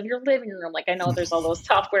mock-ups of your living room. Like I know there's all those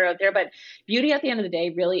software out there, but beauty at the end of the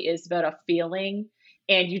day really is about a feeling.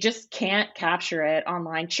 And you just can't capture it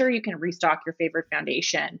online. Sure, you can restock your favorite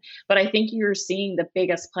foundation, but I think you're seeing the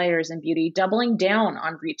biggest players in beauty doubling down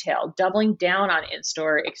on retail, doubling down on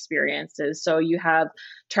in-store experiences. So you have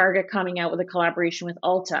Target coming out with a collaboration with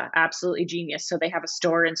Ulta, absolutely genius. So they have a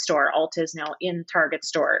store in store. Ulta is now in Target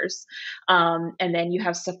stores. And then you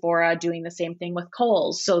have Sephora doing the same thing with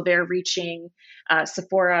Kohl's. So they're reaching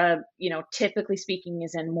Sephora, typically speaking,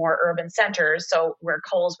 is in more urban centers. So where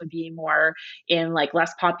Kohl's would be more in like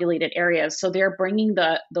less populated areas. So they're bringing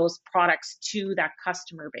those products to that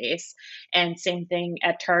customer base. And same thing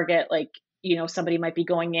at Target, like, somebody might be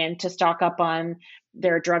going in to stock up on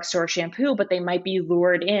their drugstore shampoo, but they might be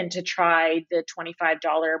lured in to try the $25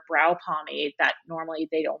 brow pomade that normally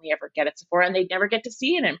they'd only ever get at Sephora, and they'd never get to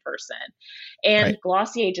see it in person. And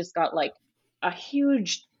Glossier just got like a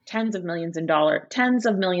huge tens of millions of dollars.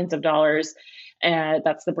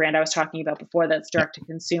 That's the brand I was talking about before. That's direct to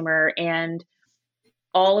consumer. And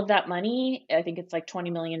all of that money, I think it's like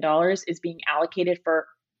 $20 million, is being allocated for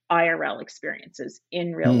IRL experiences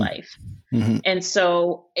in real life. And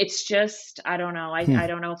so it's just, I don't know. I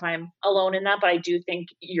don't know if I'm alone in that, but I do think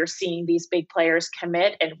you're seeing these big players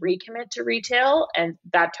commit and recommit to retail. And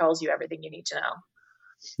that tells you everything you need to know.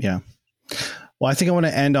 Yeah. Well, I think I want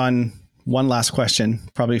to end on one last question,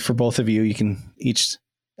 probably for both of you. You can each,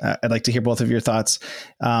 I'd like to hear both of your thoughts.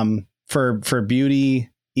 For beauty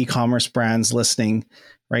e-commerce brands listening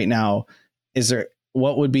right now,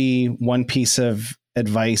 what would be one piece of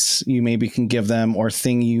advice you maybe can give them, or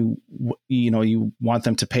thing you want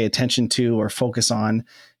them to pay attention to or focus on?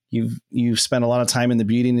 You've spent a lot of time in the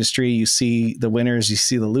beauty industry. You see the winners, you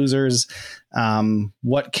see the losers.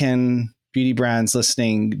 What can beauty brands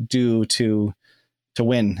listening do to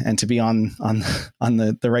win and to be on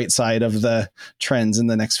the right side of the trends in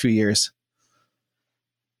the next few years?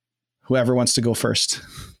 Whoever wants to go first.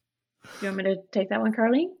 You want me to take that one,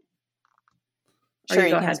 Carly? Sure,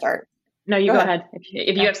 you can start. No, you go ahead.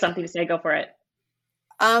 If you have something to say, go for it.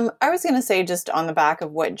 I was going to say, just on the back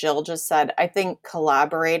of what Jill just said, I think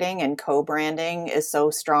collaborating and co-branding is so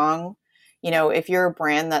strong. If you're a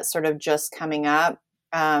brand that's sort of just coming up,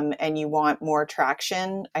 and you want more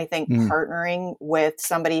traction, I think partnering with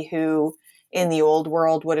somebody who in the old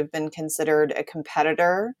world would have been considered a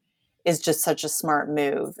competitor is just such a smart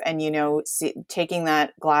move. And, taking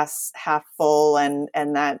that glass half full and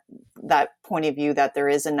that point of view that there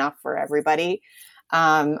is enough for everybody.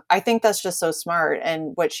 I think that's just so smart.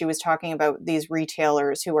 And what she was talking about, these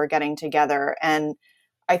retailers who are getting together. And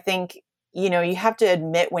I think, you have to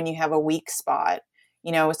admit when you have a weak spot,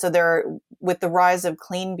 so with the rise of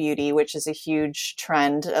clean beauty, which is a huge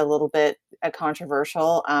trend, a little bit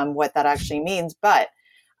controversial, what that actually means. But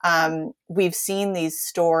we've seen these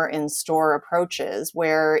store-in-store approaches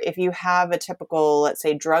where if you have a typical, let's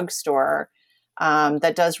say, drugstore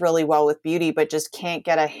that does really well with beauty, but just can't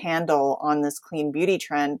get a handle on this clean beauty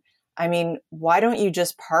trend, I mean, why don't you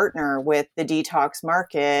just partner with the Detox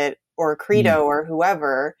Market or Credo or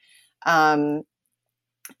whoever,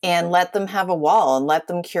 and let them have a wall and let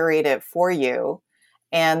them curate it for you,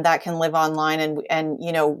 and that can live online. And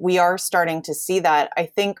we are starting to see that. I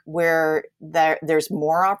think where there's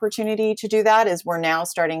more opportunity to do that is we're now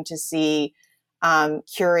starting to see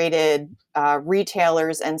curated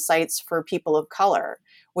retailers and sites for people of color,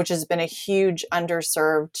 which has been a huge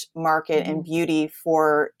underserved market in beauty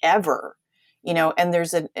forever, and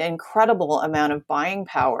there's an incredible amount of buying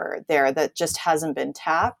power there that just hasn't been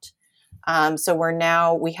tapped. So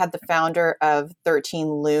we had the founder of 13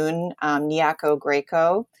 Lune, Nyako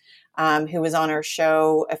Greco, who was on our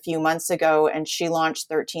show a few months ago, and she launched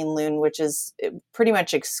 13 Lune, which is pretty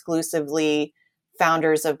much exclusively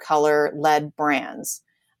founders of color-led brands,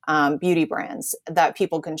 beauty brands that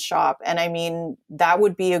people can shop. And I mean, that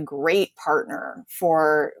would be a great partner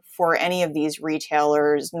for any of these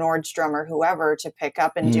retailers, Nordstrom or whoever, to pick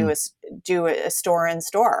up and do a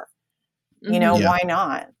store-in-store. Why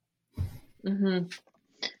not? Mm-hmm.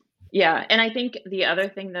 Yeah. And I think the other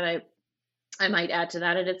thing that I might add to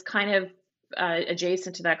that, and it's kind of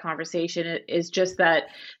adjacent to that conversation, is just that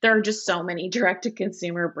there are just so many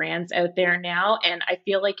direct-to-consumer brands out there now. And I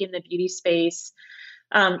feel like in the beauty space,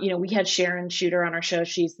 we had Sharon Shooter on our show.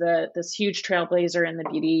 She's this huge trailblazer in the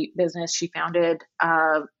beauty business. She founded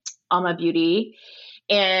Alma Beauty.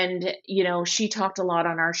 And, she talked a lot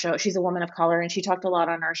on our show. She's a woman of color, and she talked a lot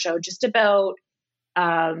on our show just about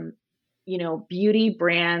beauty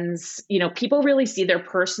brands, people really see their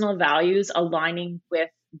personal values aligning with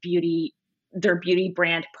their beauty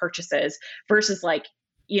brand purchases versus so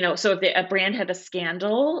if a brand had a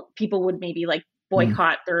scandal, people would maybe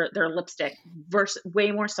boycott their lipstick versus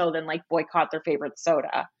way more so than boycott their favorite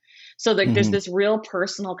soda. So there's this real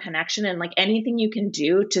personal connection, and anything you can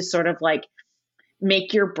do to sort of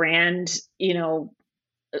make your brand,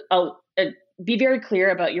 be very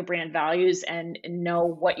clear about your brand values and know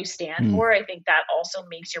what you stand for. I think that also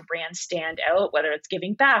makes your brand stand out, whether it's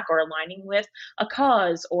giving back or aligning with a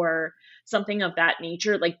cause or something of that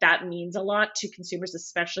nature. That means a lot to consumers,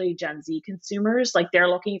 especially Gen Z consumers. They're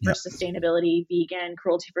looking for sustainability, vegan,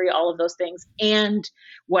 cruelty-free, all of those things, and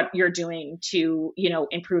what you're doing to,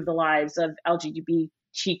 improve the lives of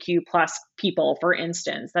LGBTQ plus people, for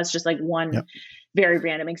instance. That's just one very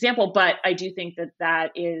random example, but I do think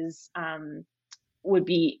that is would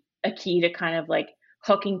be a key to kind of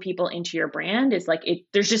hooking people into your brand. Is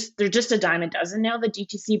they're just a dime a dozen now, the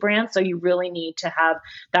DTC brands. So you really need to have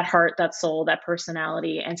that heart, that soul, that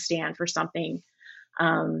personality, and stand for something.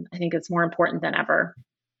 I think it's more important than ever.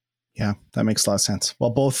 Yeah, that makes a lot of sense.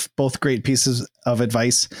 Well, both great pieces of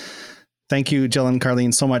advice. Thank you, Jill and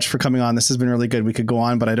Carlene, so much for coming on. This has been really good. We could go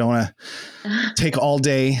on, but I don't want to take all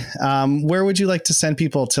day. Where would you like to send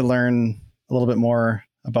people to learn a little bit more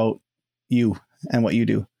about you and what you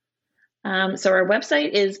do? So our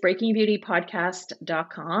website is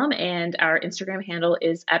breakingbeautypodcast.com, and our Instagram handle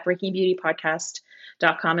is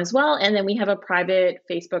 @breakingbeautypodcast.com as well. And then we have a private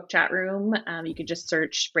Facebook chat room. You can just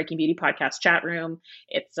search Breaking Beauty Podcast chat room.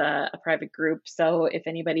 It's a private group. So if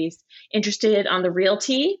anybody's interested on the real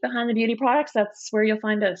tea behind the beauty products, that's where you'll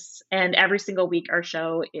find us. And every single week, our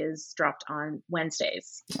show is dropped on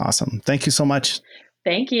Wednesdays. Awesome. Thank you so much.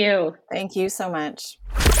 Thank you. Thank you so much.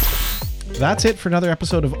 That's it for another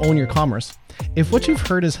episode of Own Your Commerce. If what you've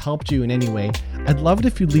heard has helped you in any way, I'd love it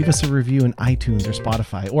if you'd leave us a review in iTunes or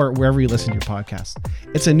Spotify or wherever you listen to your podcast.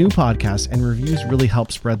 It's a new podcast, and reviews really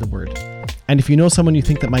help spread the word. And if you know someone you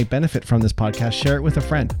think that might benefit from this podcast, share it with a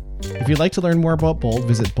friend. If you'd like to learn more about Bold,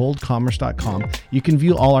 visit boldcommerce.com. You can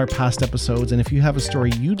view all our past episodes, and if you have a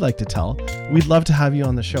story you'd like to tell, we'd love to have you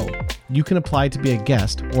on the show. You can apply to be a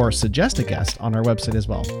guest or suggest a guest on our website as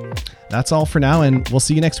well. That's all for now, and we'll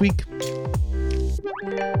see you next week.